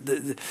enjoy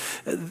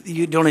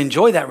you don't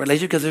enjoy that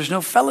relationship because there's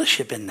no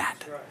fellowship in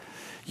that.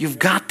 You've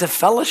got to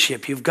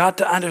fellowship. You've got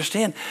to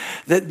understand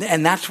that,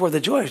 and that's where the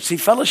joy is. See,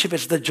 fellowship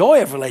is the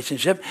joy of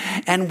relationship.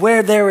 And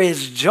where there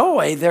is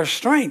joy, there's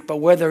strength. But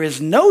where there is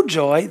no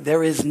joy,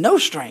 there is no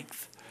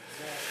strength.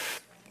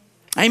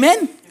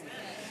 Amen?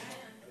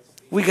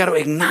 We got to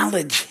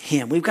acknowledge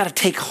him. We've got to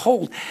take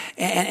hold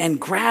and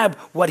grab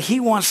what he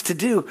wants to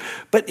do.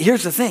 But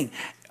here's the thing.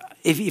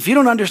 If you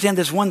don't understand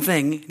this one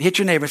thing, hit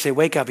your neighbor and say,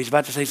 wake up. He's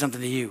about to say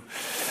something to you.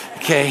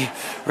 Okay?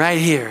 Right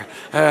here.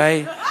 All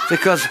right?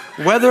 Because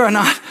whether or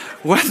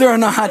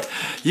not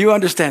you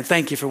understand.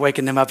 Thank you for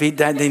waking them up. They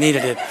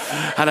needed it.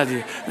 How do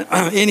you?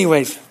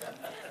 Anyways.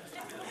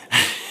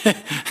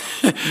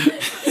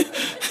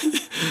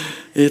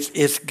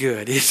 It's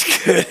good.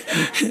 It's good.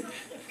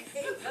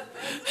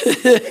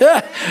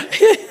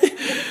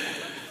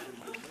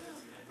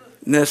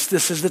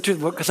 This is the truth,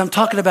 because I'm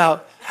talking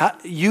about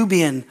you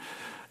being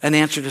an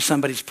answer to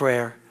somebody's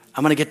prayer.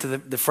 I'm going to get to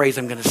the phrase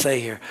I'm going to say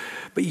here.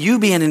 But you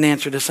being an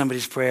answer to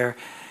somebody's prayer,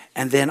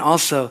 and then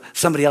also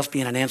somebody else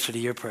being an answer to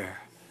your prayer.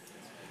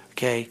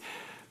 Okay?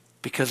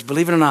 Because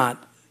believe it or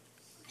not,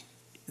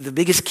 the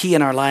biggest key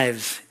in our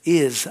lives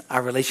is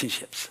our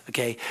relationships.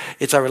 Okay?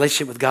 It's our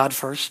relationship with God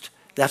first.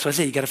 That's what I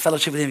say. You got a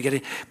fellowship with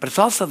him. But it's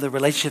also the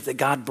relationship that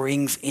God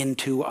brings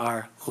into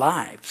our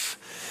lives.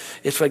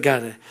 It's what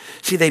God,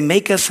 see, they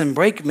make us or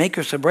break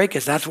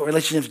us. That's what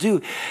relationships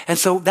do. And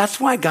so that's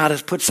why God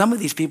has put some of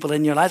these people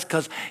in your lives,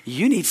 because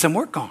you need some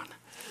work on.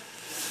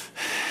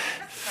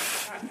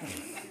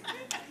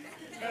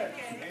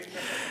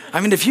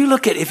 I mean, if you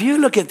look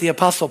at the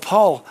Apostle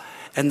Paul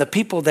and the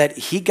people that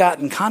he got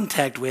in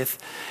contact with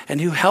and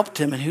who helped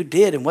him and who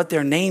did and what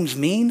their names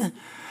mean,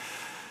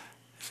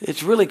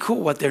 it's really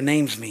cool what their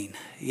names mean,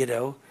 you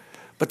know.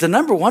 But the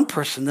number one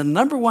person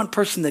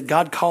that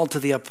God called to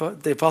the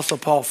Apostle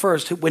Paul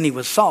first, when he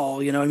was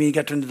Saul, you know, I mean, he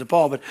got turned into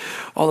Paul, but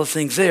all those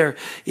things there,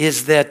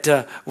 is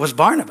that was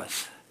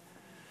Barnabas.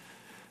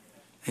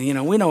 And, you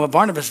know, we know what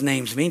Barnabas'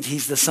 name means.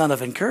 He's the son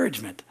of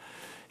encouragement.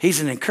 He's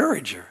an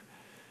encourager.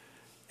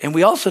 And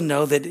we also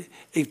know that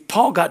if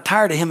Paul got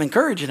tired of him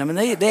encouraging them,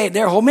 and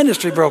their whole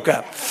ministry broke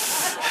up.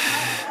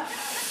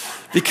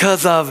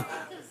 because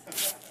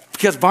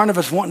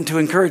Barnabas wanted to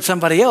encourage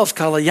somebody else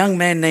called a young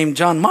man named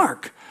John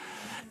Mark.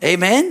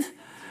 Amen?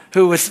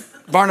 Who was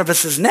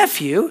Barnabas'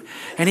 nephew,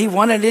 and he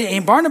wanted it,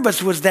 and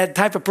Barnabas was that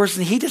type of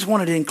person, he just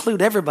wanted to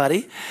include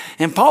everybody,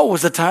 and Paul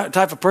was the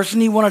type of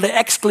person, he wanted to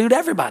exclude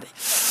everybody.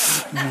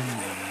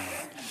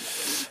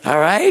 All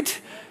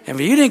right? I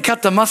mean, you didn't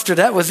cut the mustard,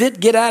 that was it,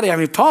 get out of here. I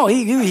mean, Paul,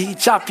 he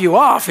chopped you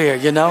off here,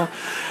 you know?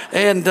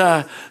 And,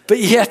 but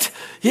yet,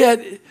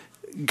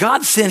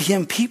 God sent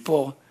him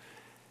people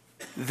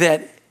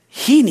that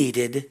he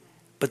needed,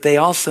 but they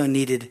also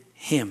needed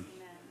him.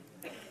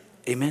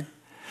 Amen?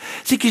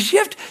 See, because you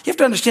have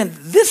to understand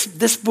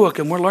this book,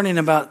 and we're learning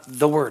about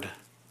the Word.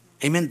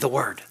 Amen? The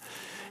Word.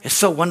 It's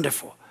so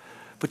wonderful.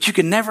 But you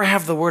can never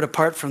have the Word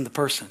apart from the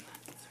person.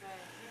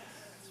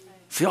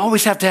 So you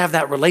always have to have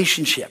that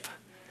relationship.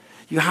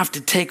 You have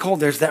to take hold.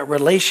 There's that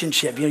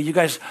relationship. You know, you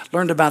guys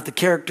learned about the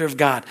character of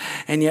God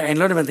and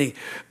learned about things.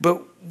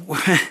 But,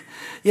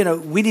 you know,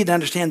 we need to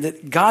understand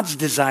that God's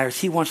desires,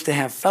 he wants to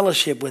have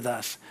fellowship with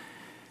us.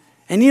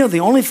 And, you know, the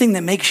only thing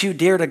that makes you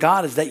dear to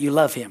God is that you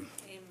love him.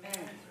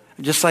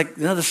 Just like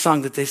another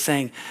song that they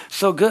sang,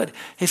 so good.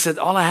 He said,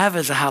 all I have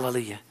is a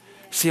hallelujah.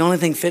 It's the only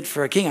thing fit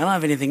for a king. I don't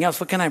have anything else.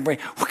 What can I bring?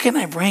 What can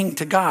I bring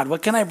to God?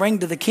 What can I bring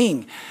to the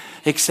king?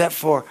 Except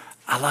for,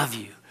 I love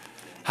you.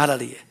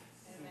 Hallelujah.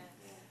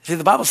 See,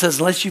 the Bible says,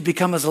 unless you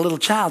become as a little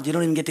child, you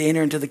don't even get to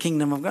enter into the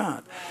kingdom of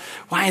God.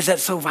 Why is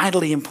that so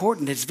vitally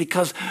important? It's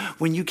because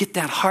when you get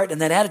that heart and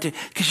that attitude,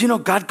 because you know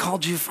God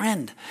called you a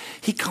friend.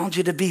 He called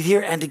you to be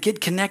here and to get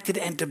connected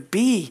and to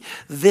be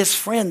this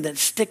friend that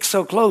sticks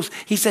so close.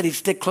 He said he'd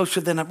stick closer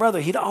than a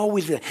brother. He'd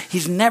always be there.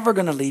 He's never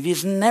going to leave you.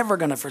 He's never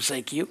going to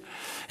forsake you.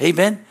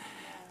 Amen?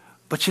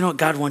 But you know what?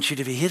 God wants you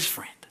to be his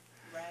friend.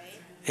 Right.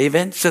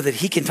 Amen? So that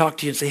he can talk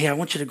to you and say, hey, I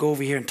want you to go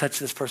over here and touch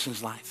this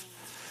person's life.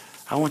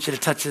 I want you to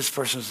touch this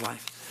person's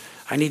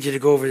life. I need you to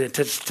go over there and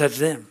touch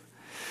them.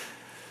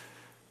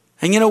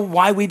 And you know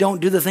why we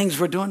don't do the things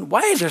we're doing?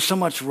 Why is there so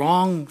much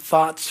wrong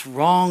thoughts,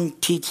 wrong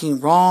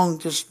teaching,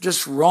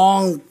 just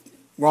wrong?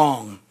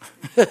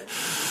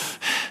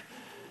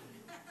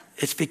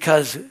 It's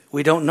because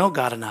we don't know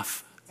God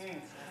enough.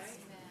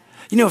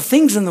 You know, if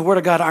things in the Word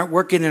of God aren't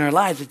working in our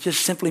lives, it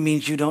just simply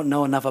means you don't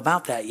know enough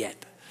about that yet.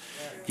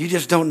 You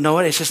just don't know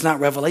it. It's just not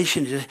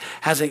revelation. It just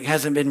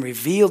hasn't been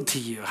revealed to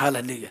you.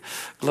 Hallelujah.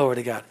 Glory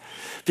to God.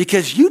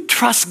 Because you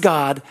trust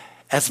God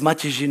as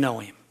much as you know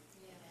him.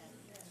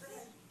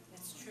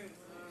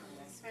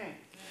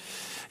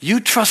 You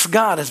trust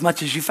God as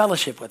much as you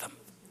fellowship with him.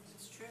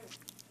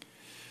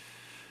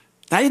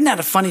 Now, isn't that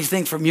a funny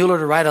thing for Mueller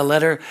to write a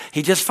letter?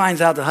 He just finds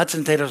out that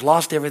Hudson Taylor's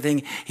lost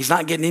everything. He's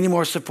not getting any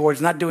more support.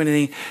 He's not doing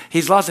anything.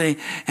 He's lost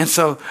anything. And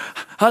so,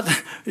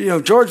 you know,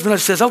 George Miller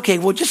says, okay,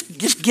 well,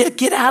 just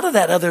get out of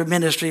that other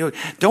ministry.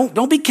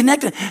 Don't be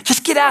connected.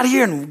 Just get out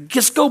here and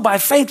just go by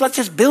faith. Let's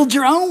just build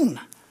your own.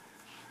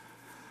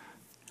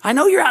 I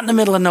know you're out in the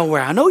middle of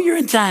nowhere. I know you're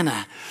in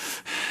China.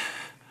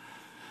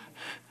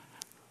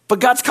 But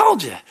God's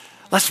called you.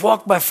 Let's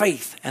walk by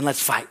faith and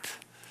let's fight.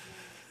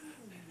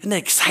 Isn't it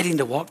exciting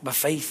to walk by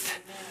faith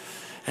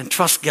and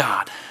trust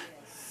God?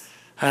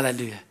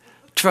 Hallelujah.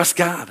 Trust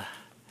God.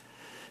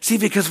 See,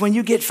 because when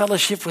you get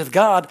fellowship with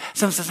God,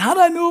 someone says, how do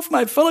I know if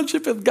my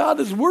fellowship with God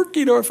is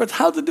working or if it's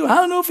how to do? How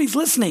do I know if he's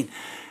listening?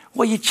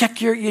 Well, you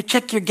check your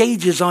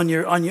gauges on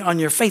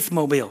your faith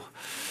mobile.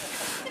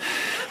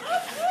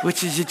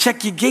 Which is you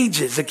check your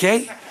gauges,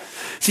 okay?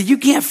 See, you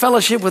can't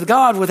fellowship with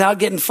God without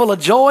getting full of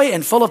joy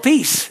and full of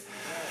peace.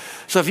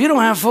 So if you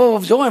don't have full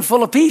of joy and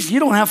full of peace, you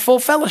don't have full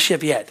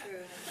fellowship yet.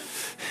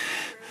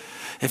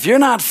 If you're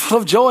not full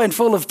of joy and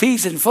full of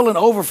peace and full and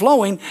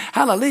overflowing,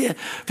 hallelujah,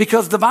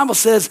 because the Bible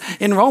says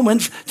in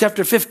Romans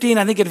chapter 15,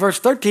 I think in verse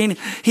 13,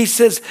 he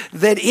says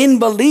that in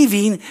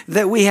believing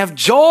that we have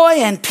joy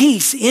and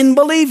peace in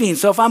believing.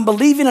 So if I'm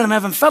believing and I'm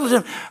having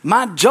fellowship,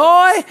 my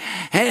joy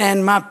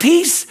and my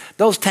peace,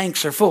 those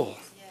tanks are full.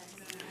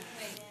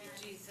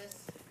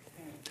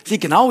 So you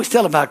can always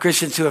tell about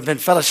Christians who have been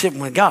fellowshipping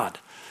with God,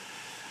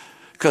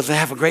 because they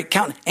have a great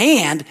countenance.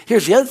 And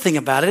here's the other thing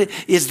about it,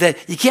 is that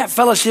you can't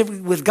fellowship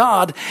with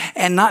God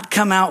and not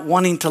come out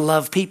wanting to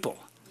love people.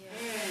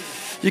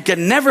 You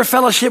can never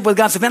fellowship with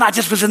God. Say, man, I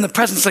just was in the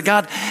presence of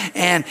God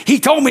and he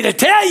told me to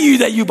tell you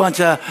that you bunch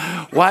of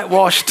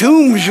whitewashed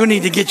tombs, you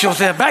need to get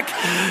yourself back.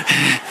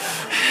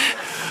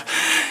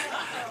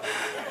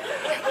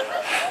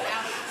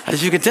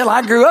 As you can tell,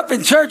 I grew up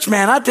in church,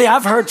 man. I tell you,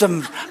 I've heard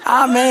some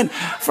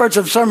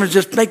sermons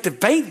just make the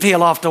paint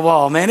peel off the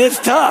wall, man. It's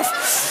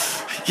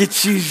tough.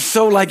 Get you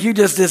so like you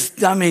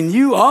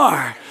you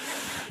are a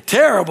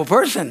terrible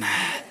person.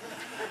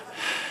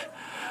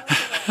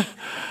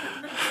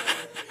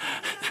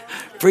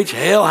 Preach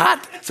hell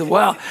hot. So,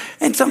 well,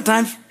 and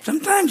sometimes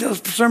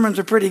those sermons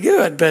are pretty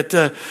good. But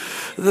the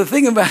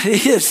thing about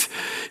it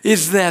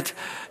is that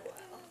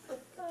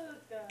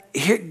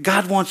here,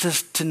 God wants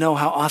us to know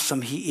how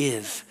awesome he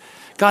is.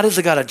 God is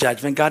a God of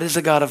judgment. God is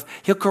a God of,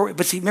 he'll correct.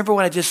 But see, remember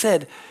what I just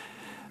said?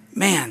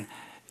 Man,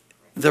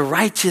 the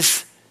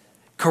righteous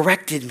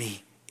corrected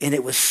me, and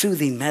it was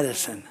soothing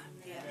medicine.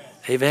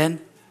 Amen?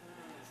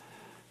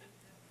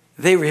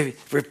 They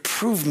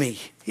reproved me.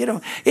 You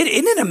know,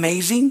 isn't it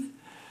amazing?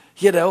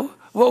 You know,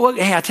 well,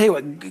 hey, I tell you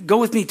what, go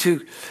with me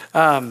to,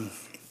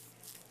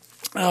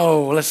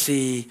 let's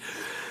see.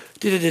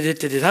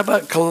 How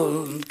about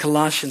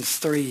Colossians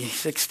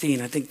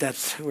 3:16? I think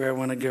that's where I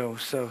want to go.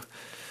 So,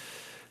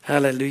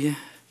 hallelujah.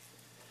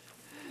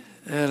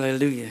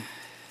 Hallelujah.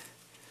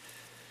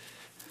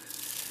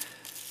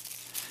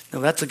 No,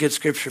 that's a good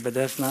scripture, but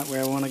that's not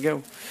where I want to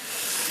go.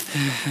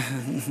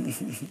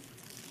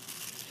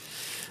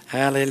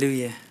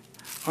 Hallelujah.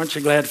 Aren't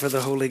you glad for the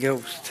Holy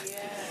Ghost?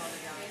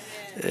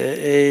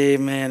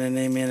 Amen and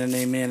amen and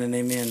amen and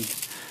amen.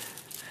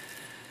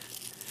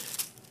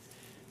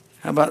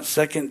 How about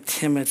 2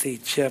 Timothy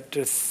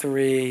chapter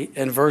 3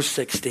 and verse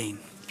 16?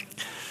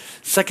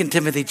 2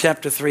 Timothy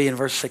chapter 3 and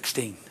verse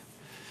 16.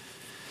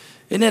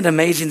 Isn't it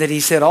amazing that he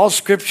said all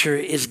scripture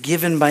is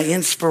given by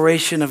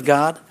inspiration of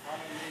God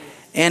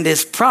and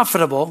is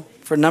profitable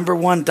for number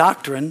one,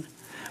 doctrine.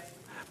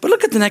 But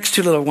look at the next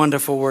two little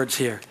wonderful words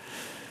here.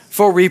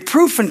 For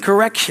reproof and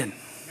correction.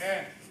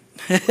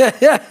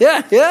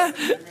 Yeah.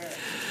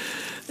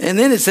 And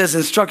then it says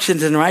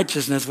instructions in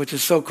righteousness, which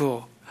is so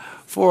cool.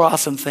 4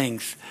 awesome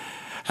things.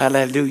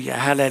 Hallelujah,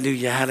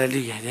 hallelujah,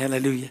 hallelujah,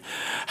 hallelujah,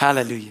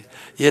 hallelujah.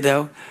 You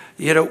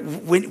know,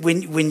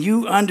 when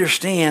you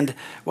understand,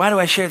 why do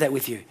I share that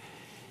with you?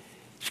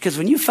 Because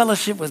when you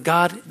fellowship with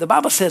God, the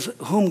Bible says,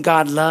 whom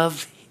God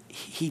loves,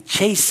 he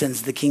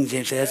chastens, the King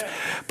James says,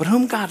 but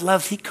whom God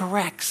loves, he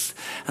corrects.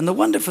 And the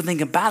wonderful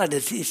thing about it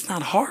is it's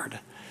not hard.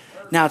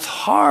 Now, it's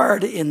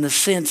hard in the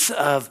sense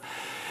of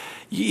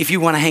if you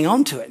want to hang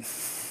on to it.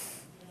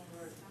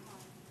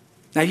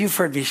 Now, you've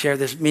heard me share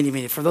this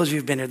many. For those of you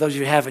who've been here, those of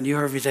you who haven't, you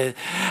heard me say,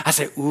 I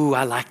say, ooh,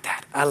 I like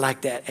that. I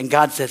like that. And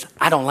God says,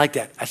 I don't like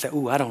that. I say,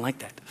 ooh, I don't like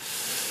that.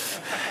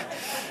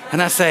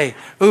 And I say,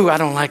 ooh, I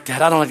don't like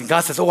that. I don't like it.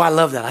 God says, oh, I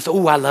love that. I say,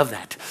 ooh, I love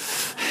that.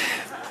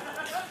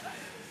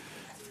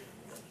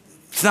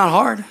 It's not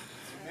hard.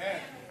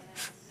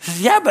 He says,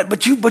 yeah,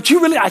 but you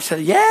really, I said,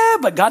 yeah,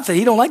 but God said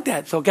he don't like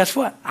that. So guess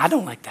what? I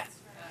don't like that.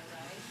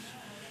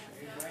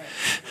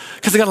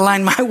 Because I got to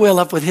line my will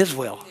up with his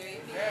will.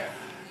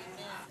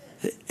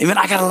 Amen.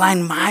 I got to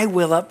line my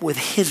will up with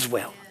his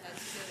will.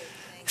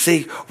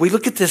 See, we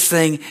look at this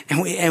thing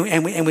and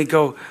we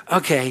go,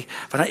 okay,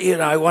 but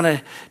I want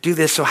to do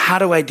this. So how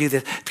do I do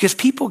this? Because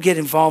people get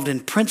involved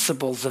in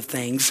principles of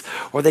things,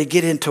 or they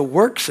get into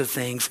works of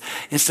things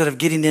instead of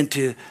getting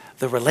into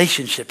the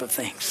relationship of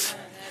things.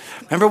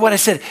 Remember what I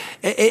said?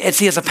 And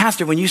see, as a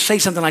pastor, when you say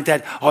something like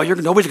that, oh,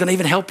 nobody's going to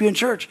even help you in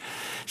church.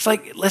 It's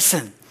like,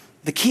 listen,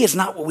 the key is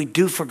not what we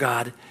do for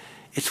God.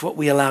 It's what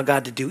we allow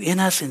God to do in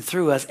us and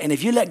through us. And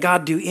if you let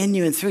God do in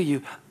you and through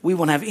you, we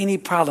won't have any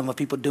problem with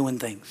people doing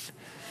things.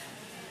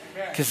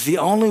 Because the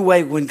only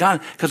way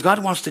because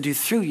God wants to do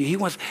through you, he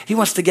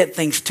wants to get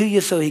things to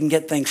you so he can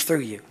get things through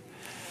you.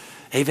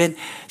 Amen.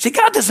 See,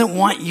 God doesn't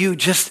want you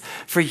just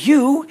for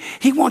you.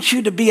 He wants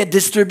you to be a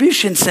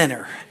distribution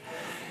center.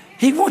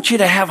 He wants you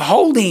to have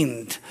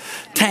holding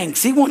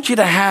tanks. He wants you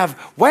to have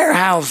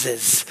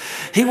warehouses.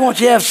 He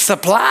wants you to have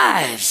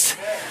supplies.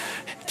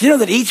 Do you know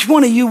that each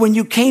one of you, when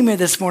you came here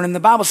this morning, the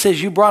Bible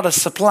says you brought a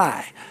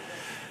supply.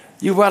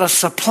 You brought a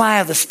supply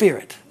of the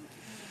Spirit.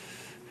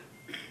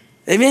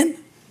 Amen?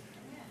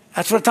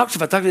 That's what it talks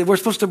about. We're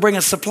supposed to bring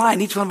a supply in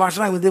each one of our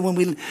supplies. Then when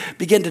we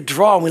begin to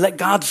draw and we let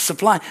God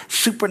supply,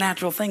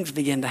 supernatural things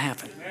begin to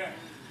happen.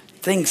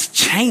 Things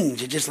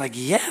change. It's just like,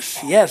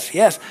 yes.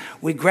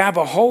 We grab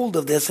a hold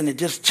of this and it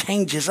just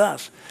changes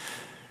us.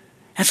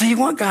 And so you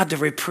want God to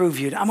reprove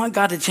you. I want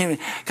God to change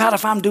me. God,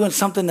 if I'm doing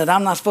something that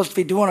I'm not supposed to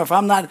be doing,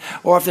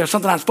 or if there's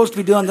something I'm supposed to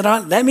be doing,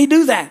 let me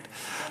do that.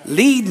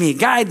 Lead me,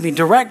 guide me,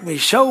 direct me,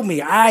 show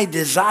me. I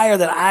desire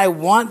that. I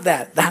want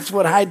that. That's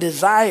what I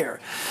desire.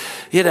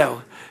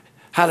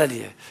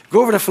 Hallelujah.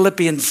 Go over to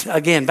Philippians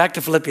again, back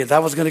to Philippians. I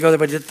was going to go there,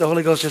 but the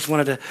Holy Ghost just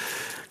wanted to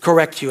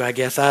correct you, I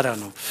guess. I don't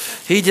know.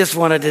 He just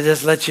wanted to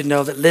just let you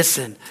know that,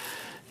 listen,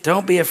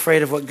 don't be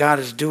afraid of what God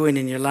is doing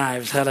in your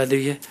lives.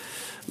 Hallelujah.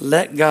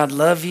 Let God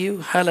love you.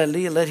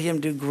 Hallelujah. Let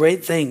him do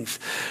great things.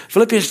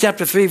 Philippians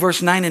chapter 3,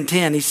 verse 9 and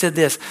 10, he said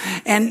this,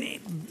 and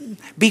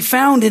be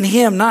found in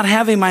him, not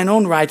having mine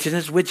own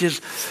righteousness, which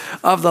is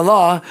of the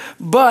law,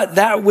 but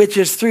that which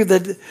is through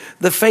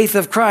the faith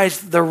of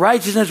Christ, the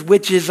righteousness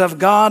which is of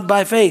God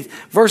by faith.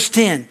 Verse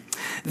 10,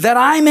 that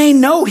I may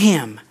know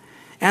him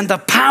and the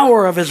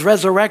power of his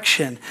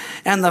resurrection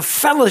and the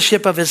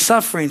fellowship of his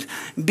sufferings,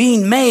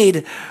 being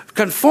made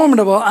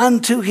conformable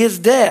unto his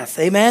death.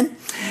 Amen.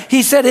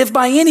 He said, if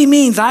by any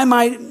means I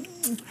might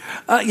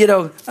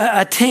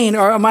attain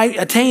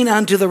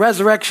unto the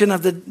resurrection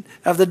of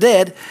the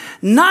dead,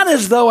 not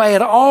as though I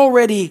had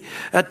already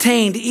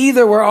attained,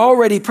 either were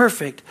already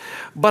perfect,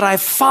 but I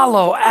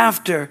follow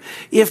after,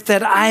 if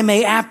that I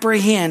may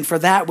apprehend for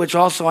that which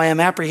also I am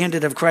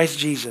apprehended of Christ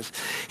Jesus.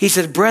 He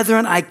said,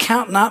 brethren, I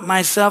count not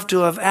myself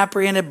to have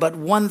apprehended but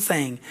one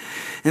thing,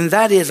 and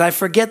that is, I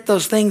forget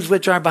those things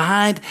which are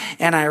behind,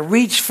 and I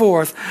reach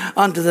forth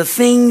unto the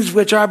things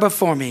which are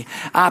before me.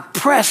 I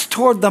press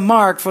toward the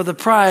mark for the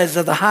prize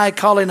of the high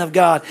calling of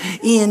God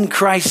in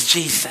Christ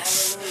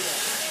Jesus.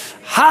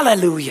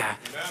 Hallelujah.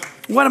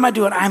 What am I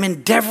doing? I'm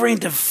endeavoring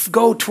to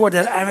go toward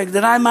that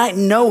I might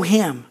know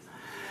him.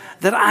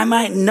 That I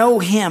might know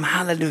him.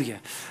 Hallelujah.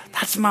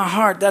 That's my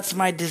heart. That's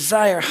my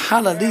desire.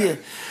 Hallelujah.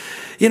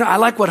 I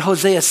like what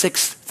Hosea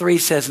 6:3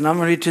 says, and I'm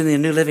going to read it to you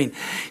in the New Living.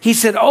 He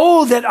said,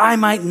 oh, that I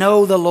might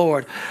know the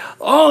Lord.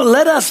 Oh,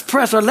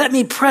 let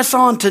me press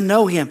on to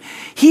know him.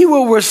 He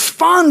will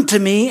respond to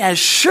me as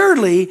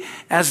surely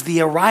as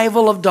the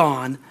arrival of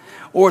dawn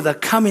or the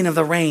coming of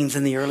the rains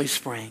in the early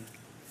spring.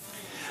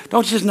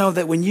 Don't you just know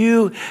that when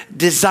you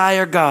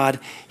desire God,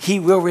 he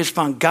will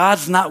respond.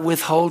 God's not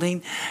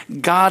withholding.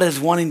 God is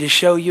wanting to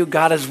show you.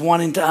 God is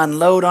wanting to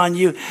unload on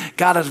you.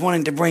 God is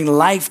wanting to bring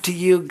life to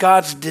you.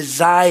 God's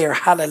desire,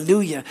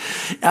 hallelujah,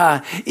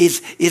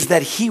 is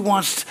that he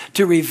wants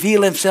to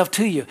reveal himself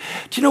to you.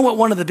 Do you know what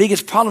one of the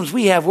biggest problems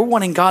we have? We're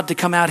wanting God to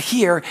come out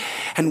here.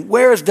 And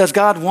where does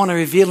God want to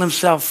reveal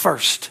himself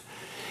first?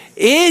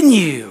 In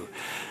you.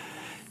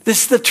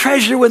 This is the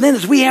treasure within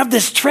us. We have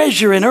this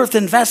treasure in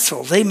earthen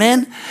vessels.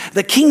 Amen.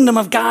 The kingdom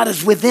of God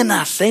is within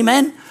us.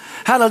 Amen.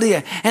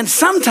 Hallelujah. And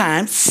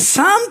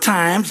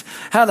sometimes,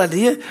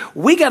 hallelujah,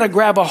 we got to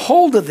grab a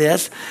hold of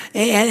this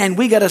and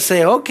we got to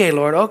say, okay,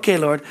 Lord,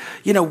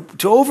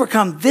 to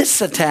overcome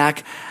this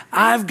attack,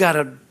 I've got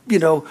to,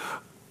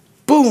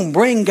 boom,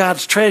 bring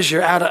God's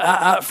treasure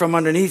out from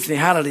underneath me.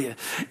 Hallelujah.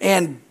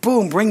 And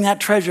boom, bring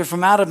that treasure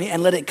from out of me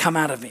and let it come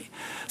out of me.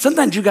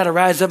 Sometimes you got to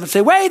rise up and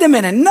say, wait a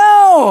minute.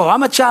 No,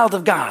 I'm a child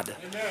of God.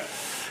 Amen.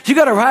 You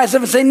got to rise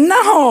up and say,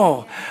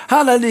 no,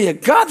 hallelujah.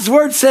 God's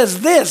word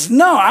says this.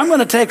 No, I'm going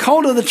to take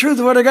hold of the truth of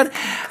the word of God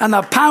and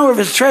the power of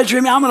his treasure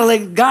in me. I'm going to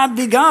let God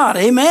be God.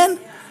 Amen.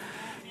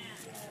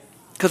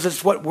 Because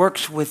it's what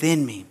works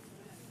within me.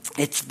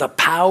 It's the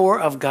power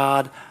of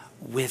God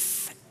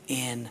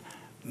within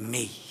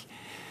me.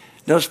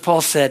 Notice Paul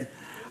said,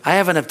 I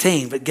haven't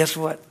obtained, but guess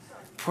what?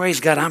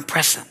 Praise God, I'm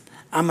pressing.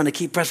 I'm going to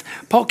keep pressing.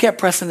 Paul kept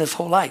pressing his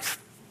whole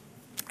life.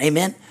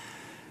 Amen.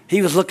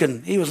 He was looking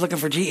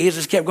for Jesus. He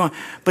just kept going.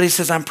 But he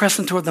says, I'm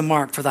pressing toward the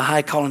mark for the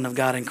high calling of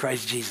God in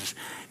Christ Jesus.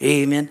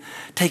 Amen.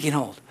 Taking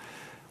hold.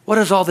 What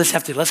does all this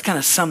have to do? Let's kind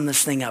of sum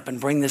this thing up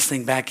and bring this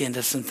thing back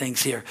into some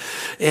things here.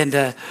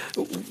 And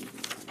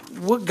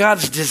what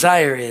God's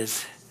desire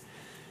is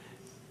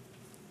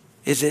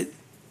it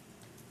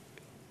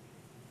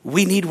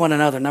we need one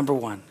another, number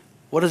one.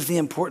 What is the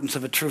importance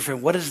of a true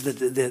friend? What is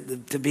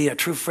to be a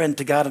true friend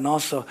to God and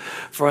also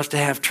for us to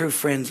have true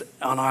friends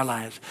on our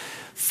lives?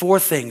 4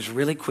 things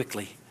really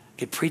quickly. I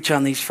could preach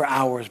on these for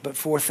hours, but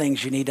 4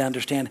 things you need to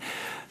understand.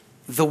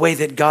 The way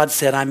that God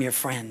said, I'm your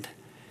friend.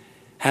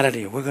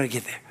 Hallelujah. We're going to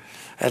get there.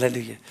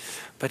 Hallelujah.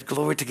 But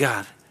glory to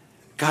God.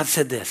 God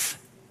said this.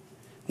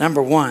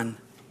 Number 1,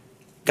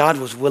 God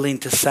was willing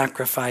to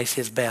sacrifice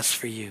his best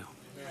for you.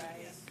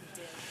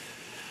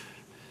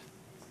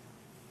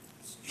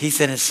 He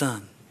sent his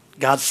son.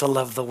 God so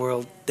loved the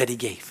world that he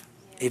gave.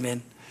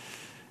 Amen.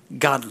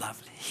 God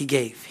loved. He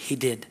gave. He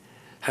did.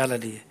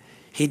 Hallelujah.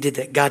 He did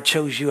that. God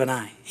chose you and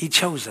I. He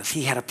chose us.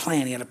 He had a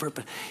plan. He had a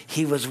purpose.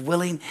 He was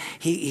willing.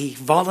 He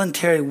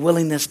voluntary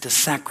willingness to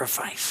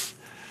sacrifice.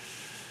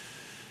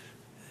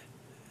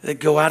 That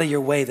go out of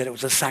your way that it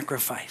was a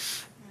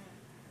sacrifice.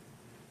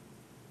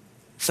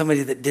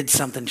 Somebody that did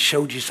something,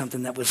 showed you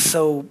something that was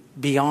so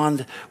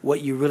beyond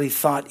what you really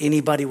thought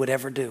anybody would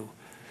ever do.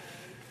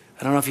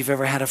 I don't know if you've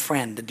ever had a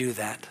friend to do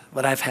that,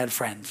 but I've had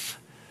friends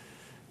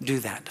do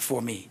that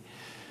for me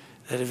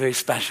that are very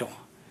special.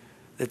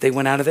 That they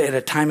went out of it at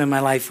a time in my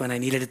life when I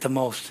needed it the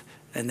most,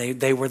 and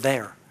they were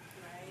there.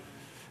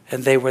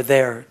 And they were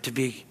there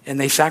and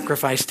they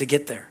sacrificed to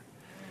get there.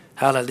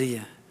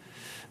 Hallelujah.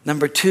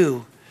 Number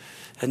 2,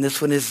 and this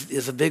one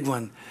is a big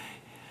one.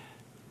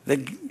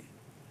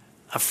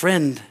 A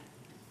friend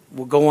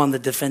will go on the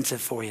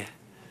defensive for you.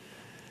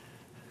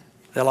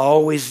 They'll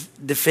always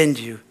defend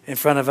you in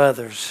front of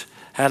others.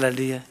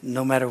 Hallelujah.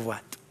 No matter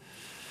what.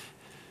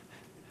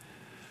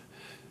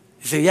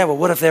 You say, yeah, well,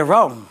 what if they're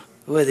wrong?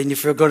 Well, then you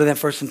go to them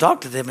first and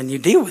talk to them and you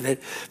deal with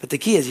it. But the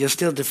key is you'll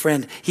still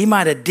defend. He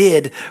might have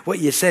did what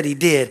you said he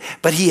did,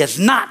 but he is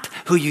not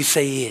who you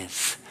say he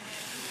is.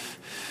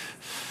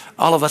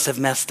 All of us have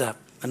messed up,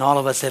 and all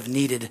of us have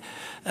needed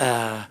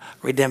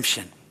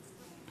redemption.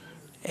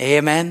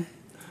 Amen?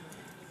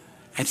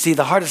 And see,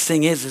 the hardest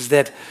thing is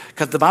that,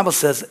 because the Bible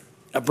says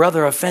a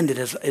brother offended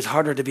is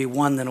harder to be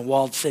won than a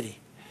walled city.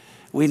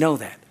 We know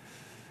that.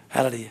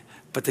 Hallelujah.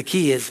 But the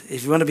key is,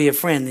 if you want to be a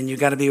friend, then you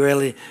got to be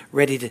really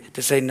ready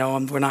to say, no,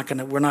 we're not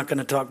going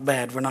to talk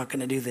bad. We're not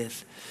going to do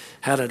this.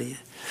 Hallelujah.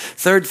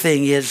 Third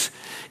thing is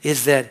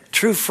that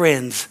true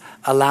friends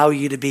allow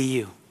you to be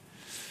you.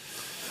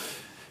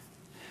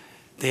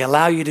 They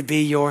allow you to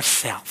be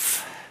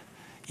yourself.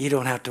 You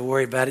don't have to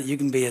worry about it. You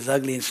can be as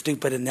ugly and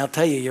stupid, and they'll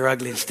tell you you're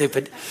ugly and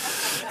stupid.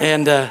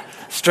 And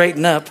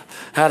straighten up.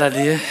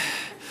 Hallelujah.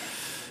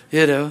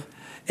 You know.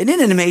 And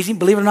isn't it amazing?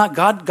 Believe it or not,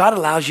 God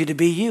allows you to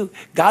be you.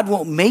 God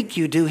won't make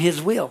you do his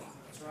will.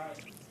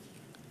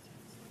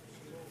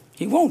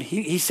 He won't.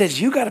 He says,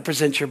 you got to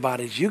present your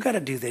bodies. You got to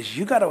do this.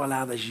 You got to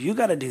allow this. You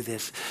got to do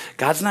this.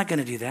 God's not going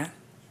to do that.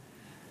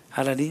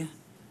 Hallelujah.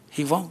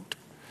 He won't.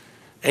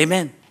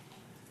 Amen.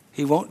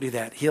 He won't do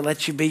that. He'll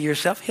let you be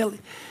yourself.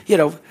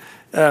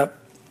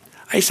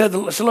 I said,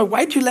 Lord,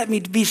 why'd you let me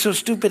be so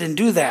stupid and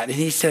do that? And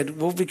he said,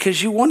 well,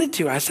 because you wanted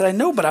to. I said, I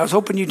know, but I was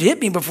hoping you'd hit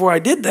me before I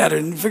did that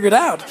and figure it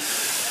out.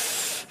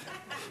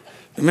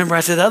 Remember, I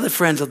said, other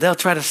friends, they'll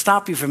try to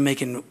stop you from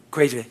making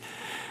crazy.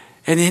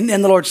 And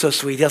the Lord's so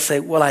sweet. He'll say,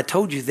 well, I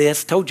told you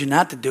this, told you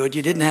not to do it.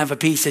 You didn't have a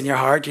peace in your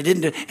heart. You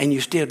didn't do, and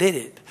you still did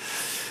it.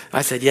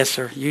 I said, yes,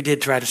 sir, you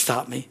did try to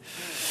stop me.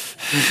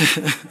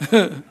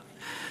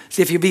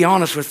 See, if you be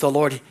honest with the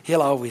Lord,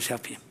 he'll always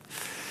help you.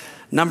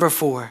 Number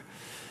 4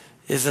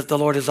 is that the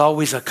Lord is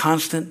always a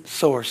constant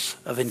source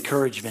of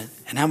encouragement.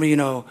 And how many of you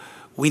know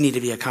we need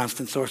to be a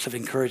constant source of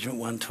encouragement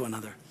one to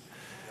another?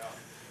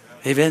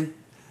 Amen?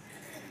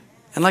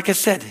 And like I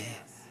said,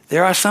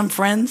 there are some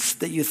friends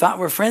that you thought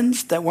were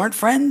friends that weren't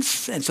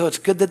friends, and so it's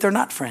good that they're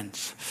not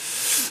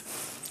friends.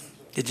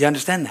 Did you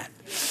understand that?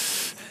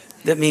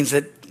 That means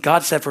that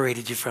God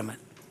separated you from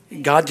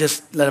it. God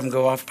just let them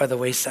go off by the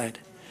wayside.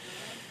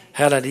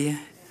 Hallelujah.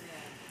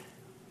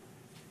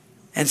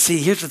 And see,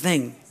 here's the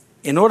thing.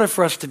 In order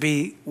for us to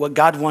be what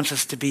God wants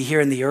us to be here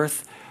in the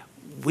earth,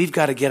 we've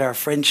got to get our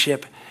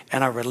friendship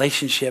and our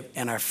relationship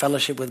and our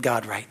fellowship with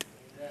God right.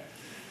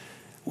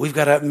 We've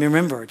got to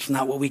remember, it's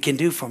not what we can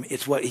do for him.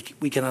 It's what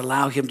we can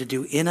allow him to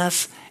do in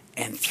us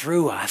and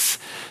through us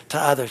to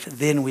others.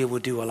 Then we will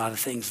do a lot of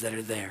things that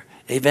are there.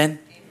 Amen?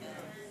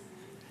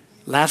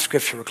 Last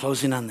scripture, we're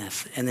closing on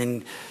this. And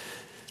then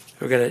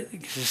we're going to,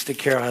 just to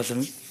Carol has a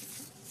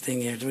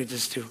thing here. We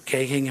just do,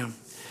 okay, hang on.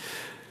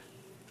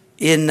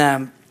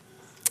 In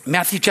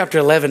Matthew chapter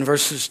 11,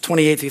 verses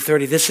 28 through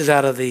 30, this is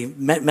out of the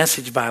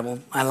Message Bible.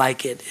 I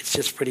like it. It's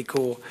just pretty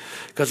cool.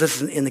 Because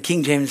this is in the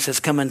King James, it says,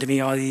 come unto me,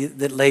 all you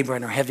that labor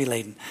and are heavy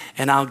laden,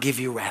 and I'll give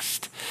you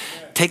rest.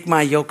 Take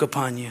my yoke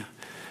upon you.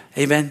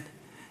 Amen?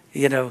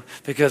 You know,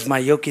 because my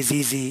yoke is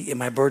easy and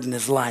my burden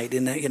is light.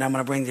 And, I'm going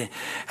to bring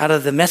out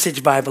of the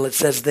Message Bible, it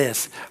says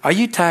this. Are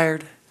you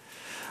tired?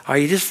 Are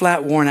you just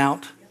flat worn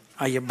out?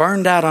 Are you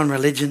burned out on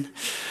religion?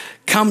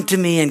 Come to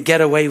me and get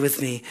away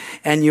with me,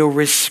 and you'll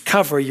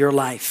recover your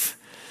life.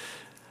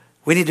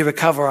 We need to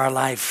recover our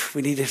life.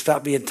 We need to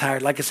stop being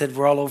tired. Like I said,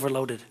 we're all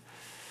overloaded.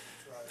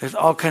 There's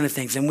all kinds of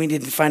things, and we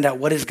need to find out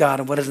what is God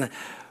and what isn't.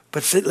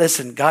 But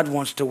listen, God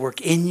wants to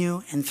work in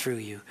you and through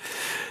you.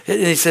 And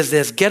he says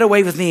this, get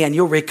away with me and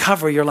you'll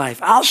recover your life.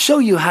 I'll show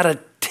you how to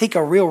take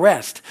a real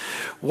rest.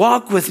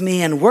 Walk with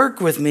me and work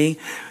with me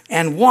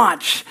and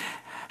watch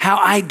how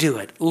I do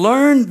it.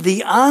 Learn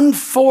the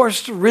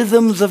unforced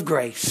rhythms of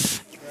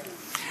grace.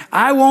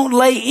 I won't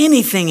lay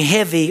anything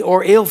heavy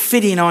or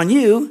ill-fitting on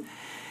you.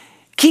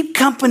 Keep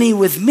company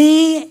with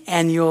me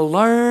and you'll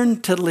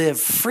learn to live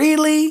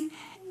freely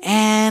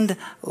and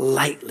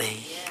lightly.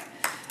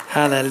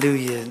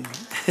 Hallelujah.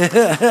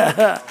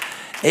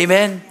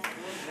 Amen.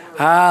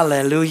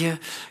 Hallelujah.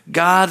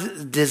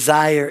 God's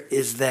desire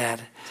is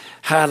that.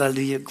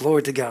 Hallelujah.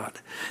 Glory to God.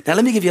 Now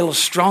let me give you a little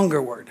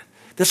stronger word.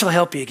 This will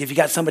help you if you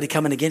got somebody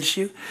coming against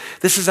you.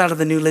 This is out of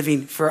the New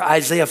Living for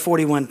Isaiah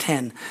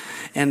 41:10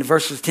 and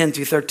verses 10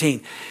 through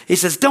 13. He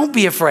says, don't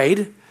be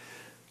afraid,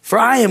 for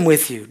I am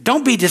with you.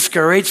 Don't be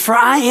discouraged, for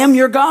I am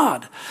your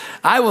God.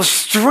 I will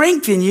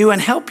strengthen you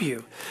and help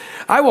you.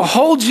 I will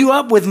hold you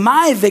up with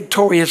my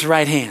victorious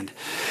right hand.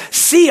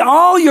 See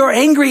all your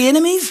angry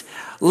enemies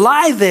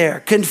lie there,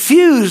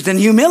 confused and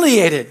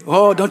humiliated.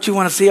 Oh, don't you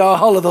want to see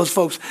all of those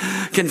folks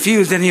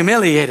confused and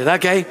humiliated,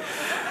 okay?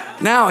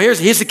 Now, here's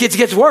it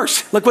gets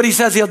worse. Look what he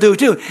says he'll do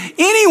too.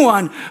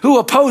 Anyone who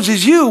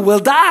opposes you will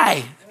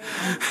die.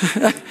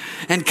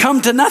 and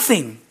come to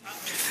nothing.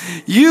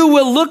 You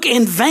will look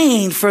in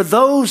vain for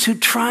those who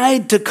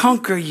tried to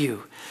conquer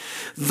you.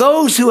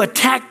 Those who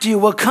attacked you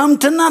will come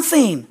to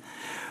nothing,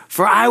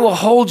 for I will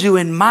hold you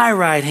in my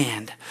right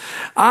hand.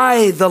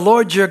 I, the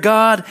Lord your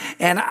God,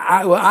 and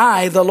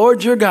I, the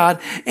Lord your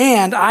God,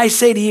 and I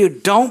say to you,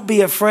 don't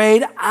be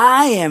afraid.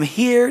 I am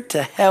here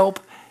to help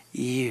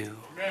you.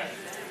 Amen.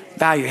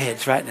 Bow your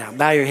heads right now.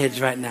 Bow your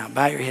heads right now.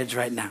 Bow your heads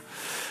right now.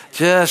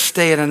 Just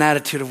stay in an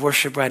attitude of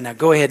worship right now.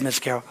 Go ahead, Miss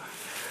Carol.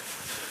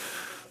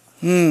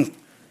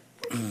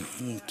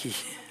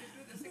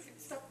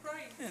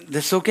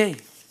 That's okay.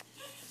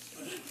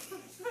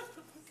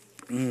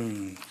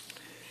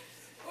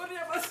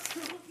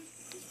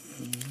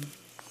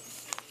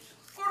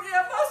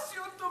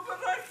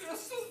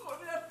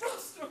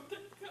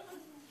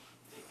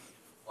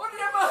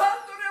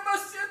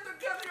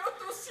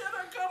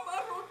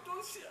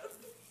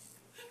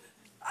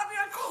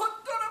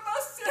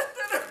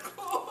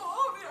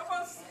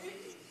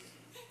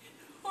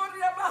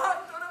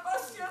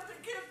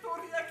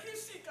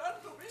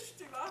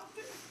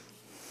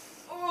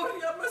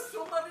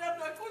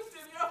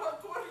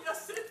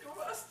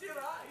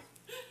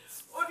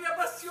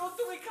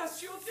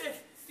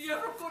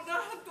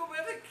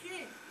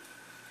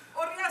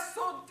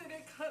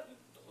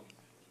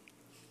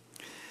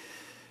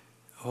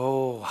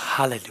 Oh,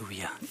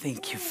 hallelujah.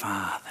 Thank you,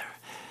 Father.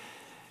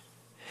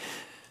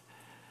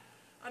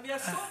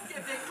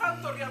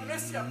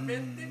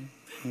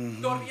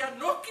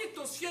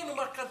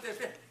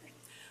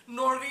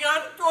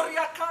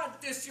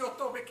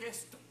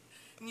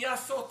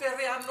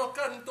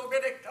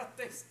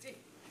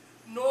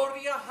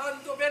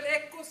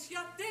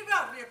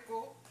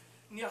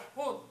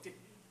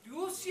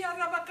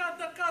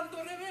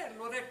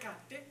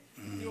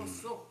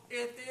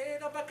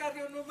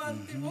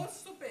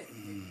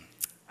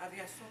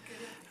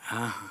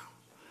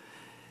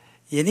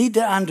 You need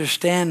to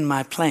understand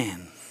my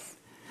plan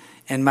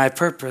and my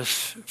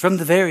purpose from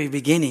the very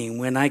beginning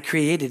when I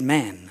created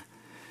man.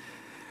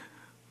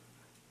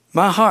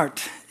 My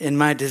heart and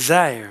my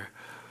desire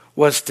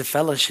was to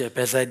fellowship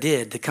as I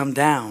did, to come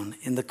down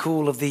in the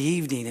cool of the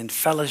evening and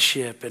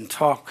fellowship and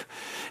talk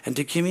and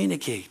to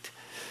communicate.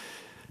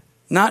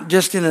 Not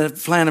just in a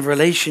plan of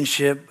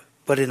relationship,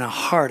 but in a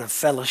heart of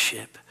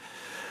fellowship.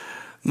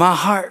 My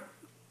heart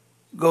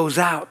goes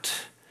out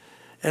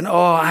and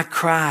I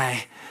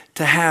cry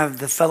to have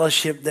the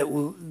fellowship that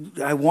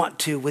I want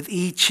to with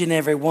each and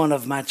every one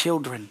of my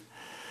children.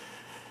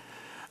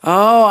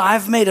 Oh,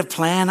 I've made a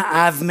plan.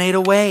 I've made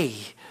a way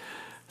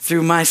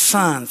through my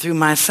son, through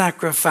my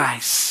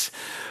sacrifice.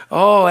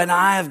 Oh, and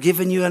I have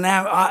given you an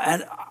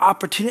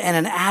opportunity and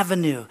an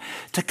avenue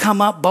to come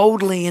up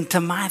boldly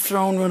into my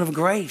throne room of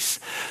grace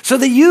so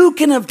that you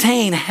can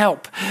obtain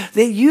help,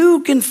 that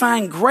you can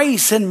find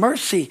grace and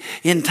mercy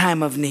in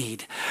time of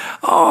need.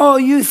 Oh,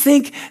 you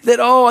think that,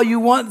 you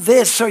want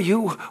this or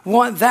you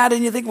want that,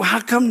 and you think, well, how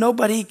come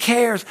nobody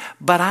cares?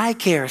 But I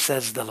care,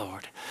 says the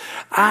Lord.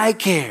 I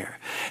care.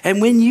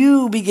 And when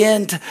you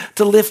begin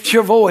to lift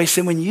your voice,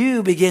 and when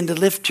you begin to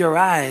lift your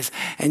eyes,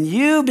 and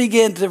you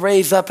begin to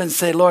raise up and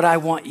say, Lord, I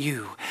want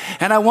you.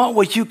 And I want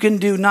what you can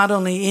do not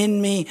only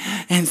in me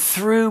and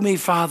through me,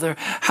 Father,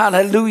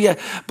 hallelujah,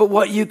 but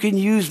what you can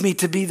use me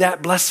to be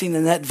that blessing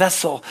and that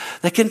vessel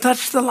that can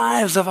touch the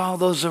lives of all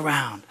those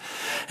around.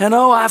 And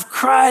I've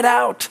cried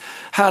out,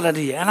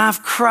 hallelujah, and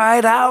I've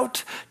cried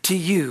out to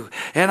you,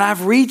 and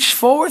I've reached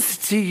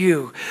forth to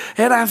you,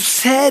 and I've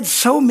said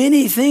so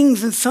many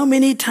things and so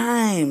many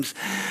times,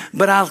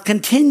 but I'll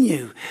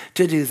continue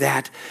to do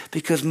that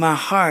because my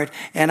heart,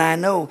 and I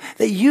know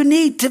that you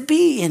need to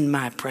be in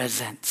my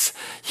presence.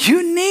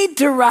 You need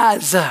to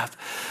rise up.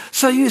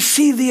 So you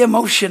see the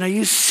emotion, or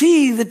you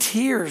see the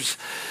tears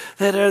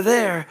that are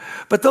there.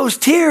 But those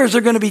tears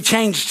are going to be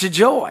changed to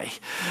joy.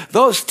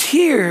 Those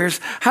tears,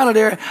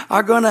 hallelujah,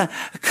 are going to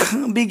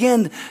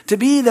begin to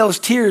be those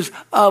tears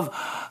of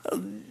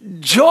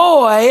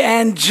joy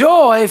and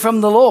joy from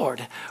the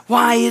Lord.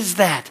 Why is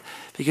that?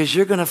 Because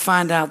you're going to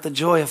find out the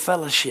joy of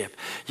fellowship.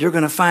 You're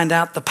going to find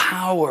out the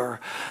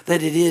power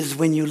that it is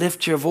when you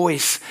lift your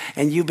voice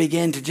and you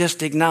begin to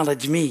just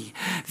acknowledge me.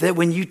 That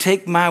when you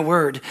take my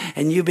word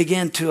and you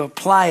begin to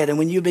apply it, and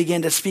when you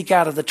begin to speak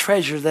out of the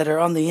treasures that are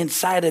on the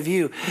inside of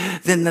you,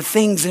 then the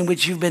things in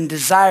which you've been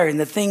desiring,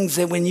 the things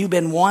that when you've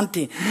been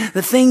wanting,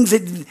 the things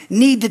that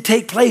need to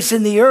take place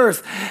in the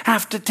earth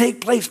have to take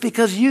place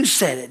because you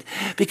said it,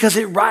 because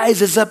it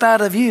rises up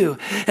out of you.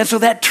 And so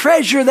that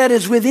treasure that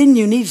is within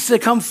you needs to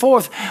come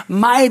forth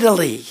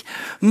mightily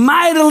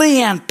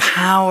and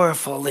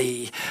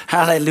powerfully.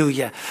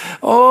 Hallelujah.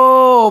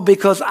 Oh,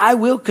 because I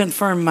will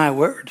confirm my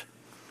word.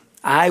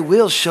 I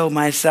will show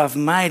myself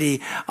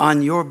mighty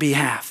on your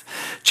behalf,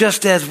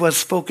 just as was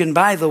spoken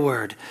by the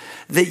word,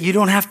 that you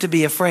don't have to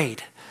be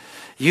afraid.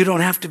 You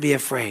don't have to be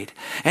afraid.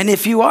 And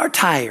if you are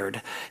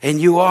tired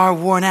and you are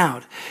worn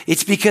out,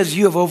 it's because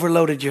you have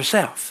overloaded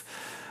yourself.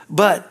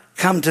 But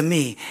Come to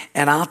me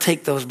and I'll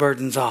take those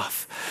burdens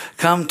off.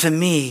 Come to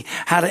me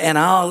and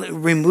I'll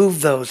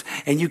remove those,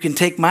 and you can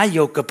take my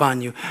yoke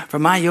upon you, for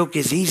my yoke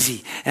is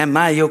easy and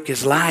my yoke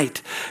is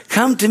light.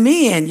 Come to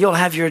me and you'll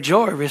have your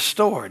joy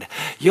restored.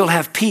 You'll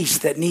have peace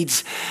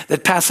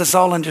that passes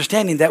all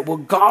understanding, that will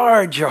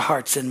guard your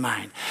hearts and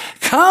mind.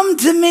 Come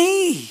to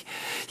me.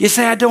 You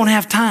say, I don't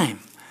have time.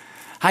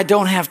 I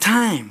don't have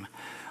time.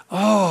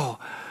 Oh,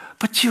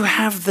 but you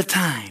have the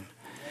time.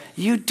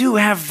 You do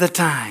have the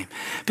time.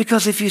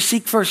 Because if you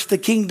seek first the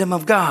kingdom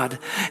of God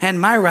and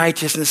my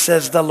righteousness,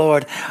 says the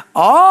Lord,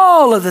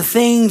 all of the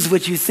things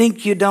which you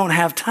think you don't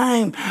have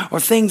time, or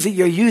things that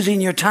you're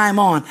using your time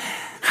on,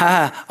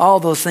 all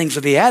those things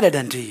will be added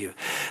unto you.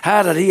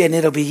 Hallelujah. And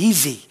it'll be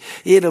easy.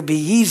 It'll be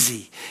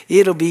easy.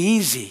 It'll be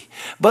easy.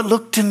 But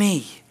look to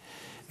me.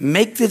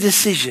 Make the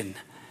decision.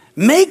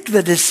 Make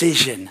the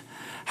decision,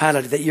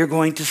 hallelujah, that you're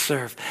going to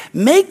serve.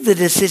 Make the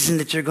decision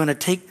that you're going to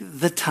take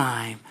the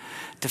time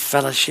to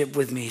fellowship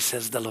with me,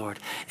 says the Lord.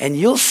 And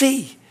you'll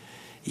see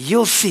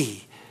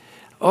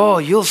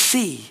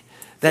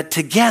that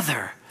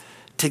together,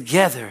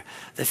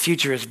 the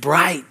future is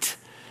bright.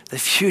 The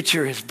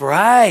future is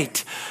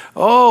bright.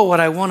 Oh, what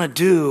I want to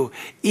do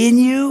in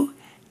you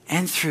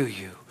and through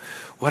you.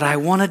 What I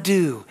want to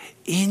do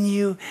in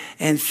you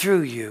and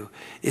through you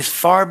is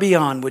far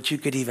beyond what you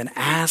could even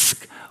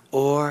ask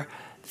or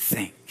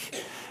think.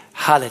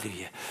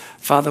 Hallelujah.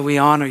 Father, we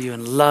honor you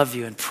and love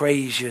you and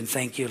praise you and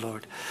thank you,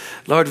 Lord.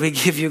 Lord, we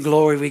give you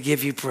glory. We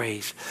give you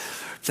praise.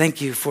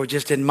 Thank you for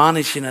just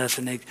admonishing us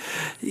and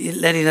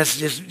letting us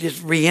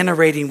just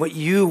reiterating what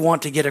you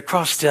want to get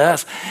across to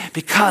us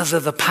because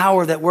of the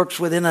power that works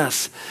within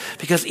us.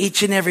 Because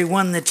each and every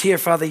one that's here,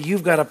 Father,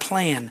 you've got a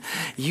plan.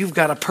 You've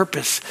got a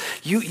purpose.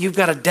 You've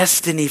got a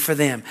destiny for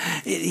them.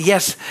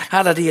 Yes,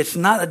 hallelujah, it's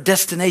not a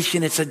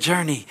destination, it's a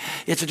journey.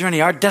 It's a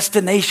journey. Our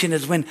destination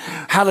is when,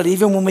 hallelujah,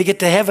 even when we get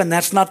to heaven,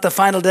 that's not the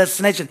final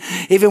destination.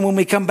 Even when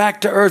we come back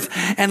to earth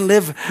and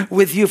live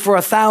with you for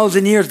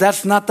 1,000 years,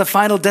 that's not the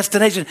final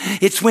destination.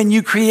 It's when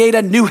you create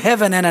a new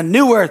heaven and a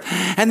new earth.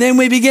 And then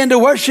we begin to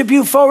worship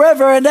you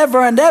forever and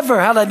ever and ever.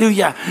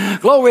 Hallelujah.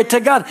 Glory to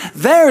God.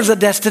 There's a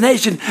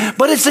destination,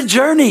 but it's a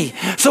journey.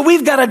 So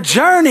we've got a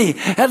journey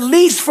at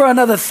least for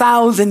another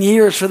 1,000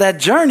 years for that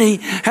journey.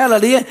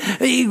 Hallelujah.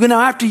 You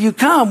know, after you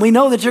come, we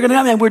know that you're going to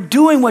come, and we're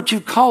doing what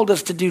you've called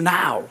us to do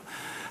now.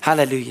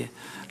 Hallelujah.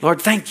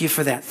 Lord, thank you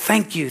for that.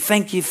 Thank you,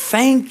 thank you,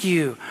 thank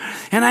you.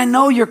 And I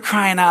know you're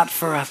crying out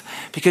for us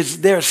because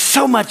there's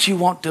so much you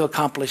want to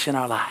accomplish in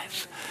our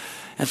lives.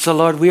 And so,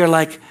 Lord, we are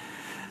like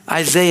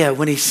Isaiah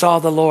when he saw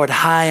the Lord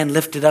high and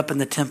lifted up in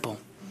the temple.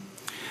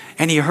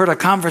 And he heard a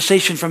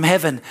conversation from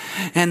heaven.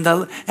 And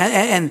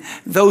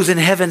those in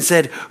heaven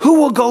said, who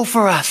will go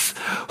for us?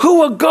 Who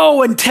will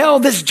go and tell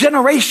this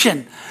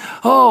generation?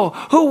 Oh,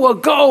 who will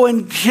go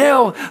and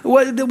tell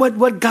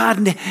what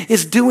God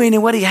is doing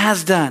and what he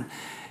has done?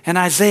 And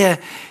Isaiah,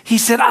 he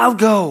said, I'll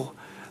go.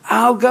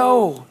 I'll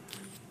go.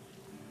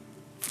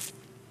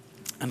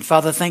 And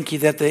Father, thank you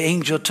that the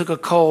angel took a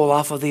coal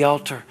off of the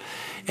altar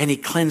and he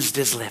cleansed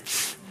his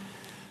lips.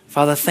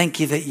 Father, thank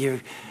you that you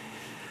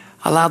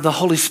allowed the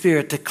Holy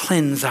Spirit to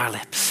cleanse our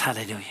lips.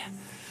 Hallelujah.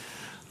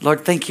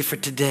 Lord, thank you for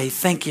today.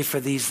 Thank you for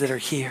these that are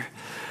here.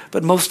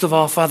 But most of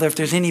all, Father, if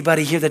there's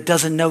anybody here that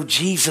doesn't know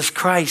Jesus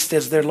Christ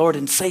as their Lord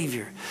and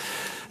Savior,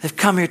 they've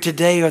come here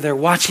today or they're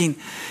watching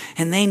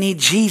and they need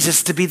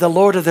Jesus to be the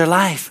Lord of their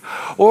life.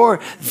 Or,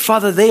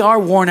 Father, they are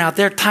worn out.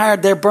 They're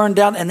tired. They're burned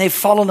out and they've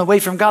fallen away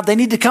from God. They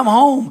need to come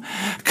home.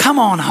 Come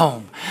on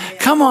home.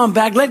 Come on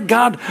back. Let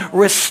God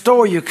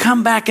restore you.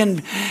 Come back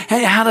and,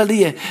 hey,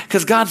 hallelujah.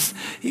 Because God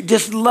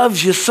just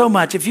loves you so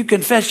much. If you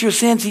confess your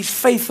sins, he's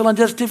faithful and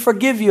just to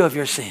forgive you of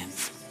your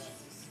sins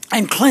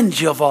and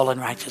cleanse you of all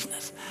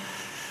unrighteousness.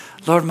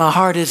 Lord, my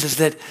heart is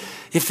that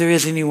if there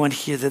is anyone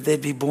here, that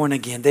they'd be born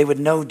again. They would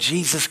know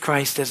Jesus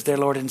Christ as their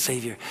Lord and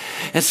Savior.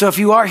 And so if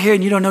you are here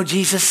and you don't know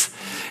Jesus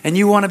and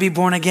you want to be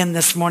born again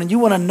this morning, you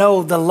want to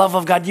know the love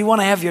of God, you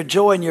want to have your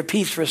joy and your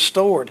peace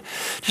restored,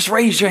 just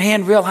raise your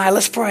hand real high.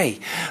 Let's pray.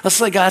 Let's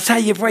say, God, that's how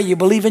you pray. You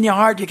believe in your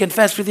heart. You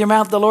confess with your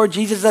mouth the Lord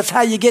Jesus. That's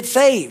how you get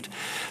saved.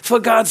 That's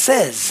what God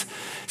says.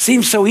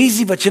 Seems so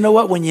easy, but you know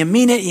what? When you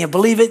mean it and you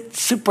believe it,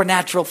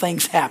 supernatural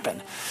things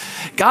happen.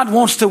 God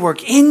wants to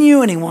work in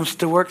you and he wants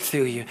to work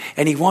through you.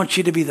 And he wants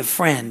you to be the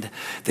friend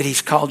that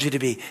he's called you to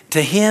be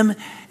to him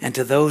and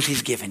to those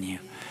he's given you.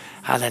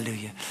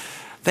 Hallelujah.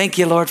 Thank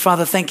you, Lord.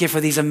 Father, thank you for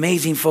these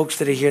amazing folks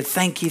that are here.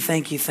 Thank you,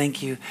 thank you,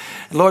 thank you.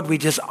 Lord, we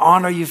just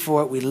honor you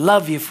for it. We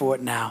love you for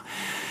it now.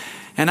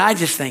 And I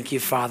just thank you,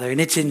 Father. And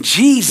it's in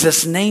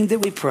Jesus' name that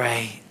we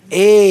pray.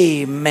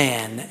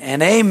 Amen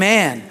and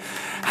amen.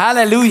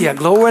 Hallelujah.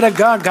 Glory to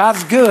God.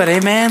 God's good.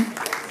 Amen.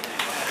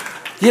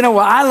 You know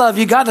what? I love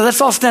you. God, let's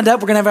all stand up.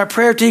 We're going to have our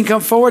prayer team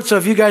come forward. So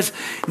if you guys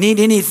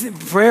need any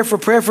prayer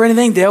for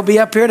anything, they'll be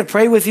up here to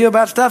pray with you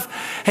about stuff.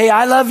 Hey,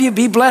 I love you.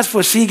 Be blessed.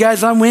 We'll see you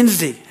guys on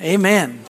Wednesday. Amen.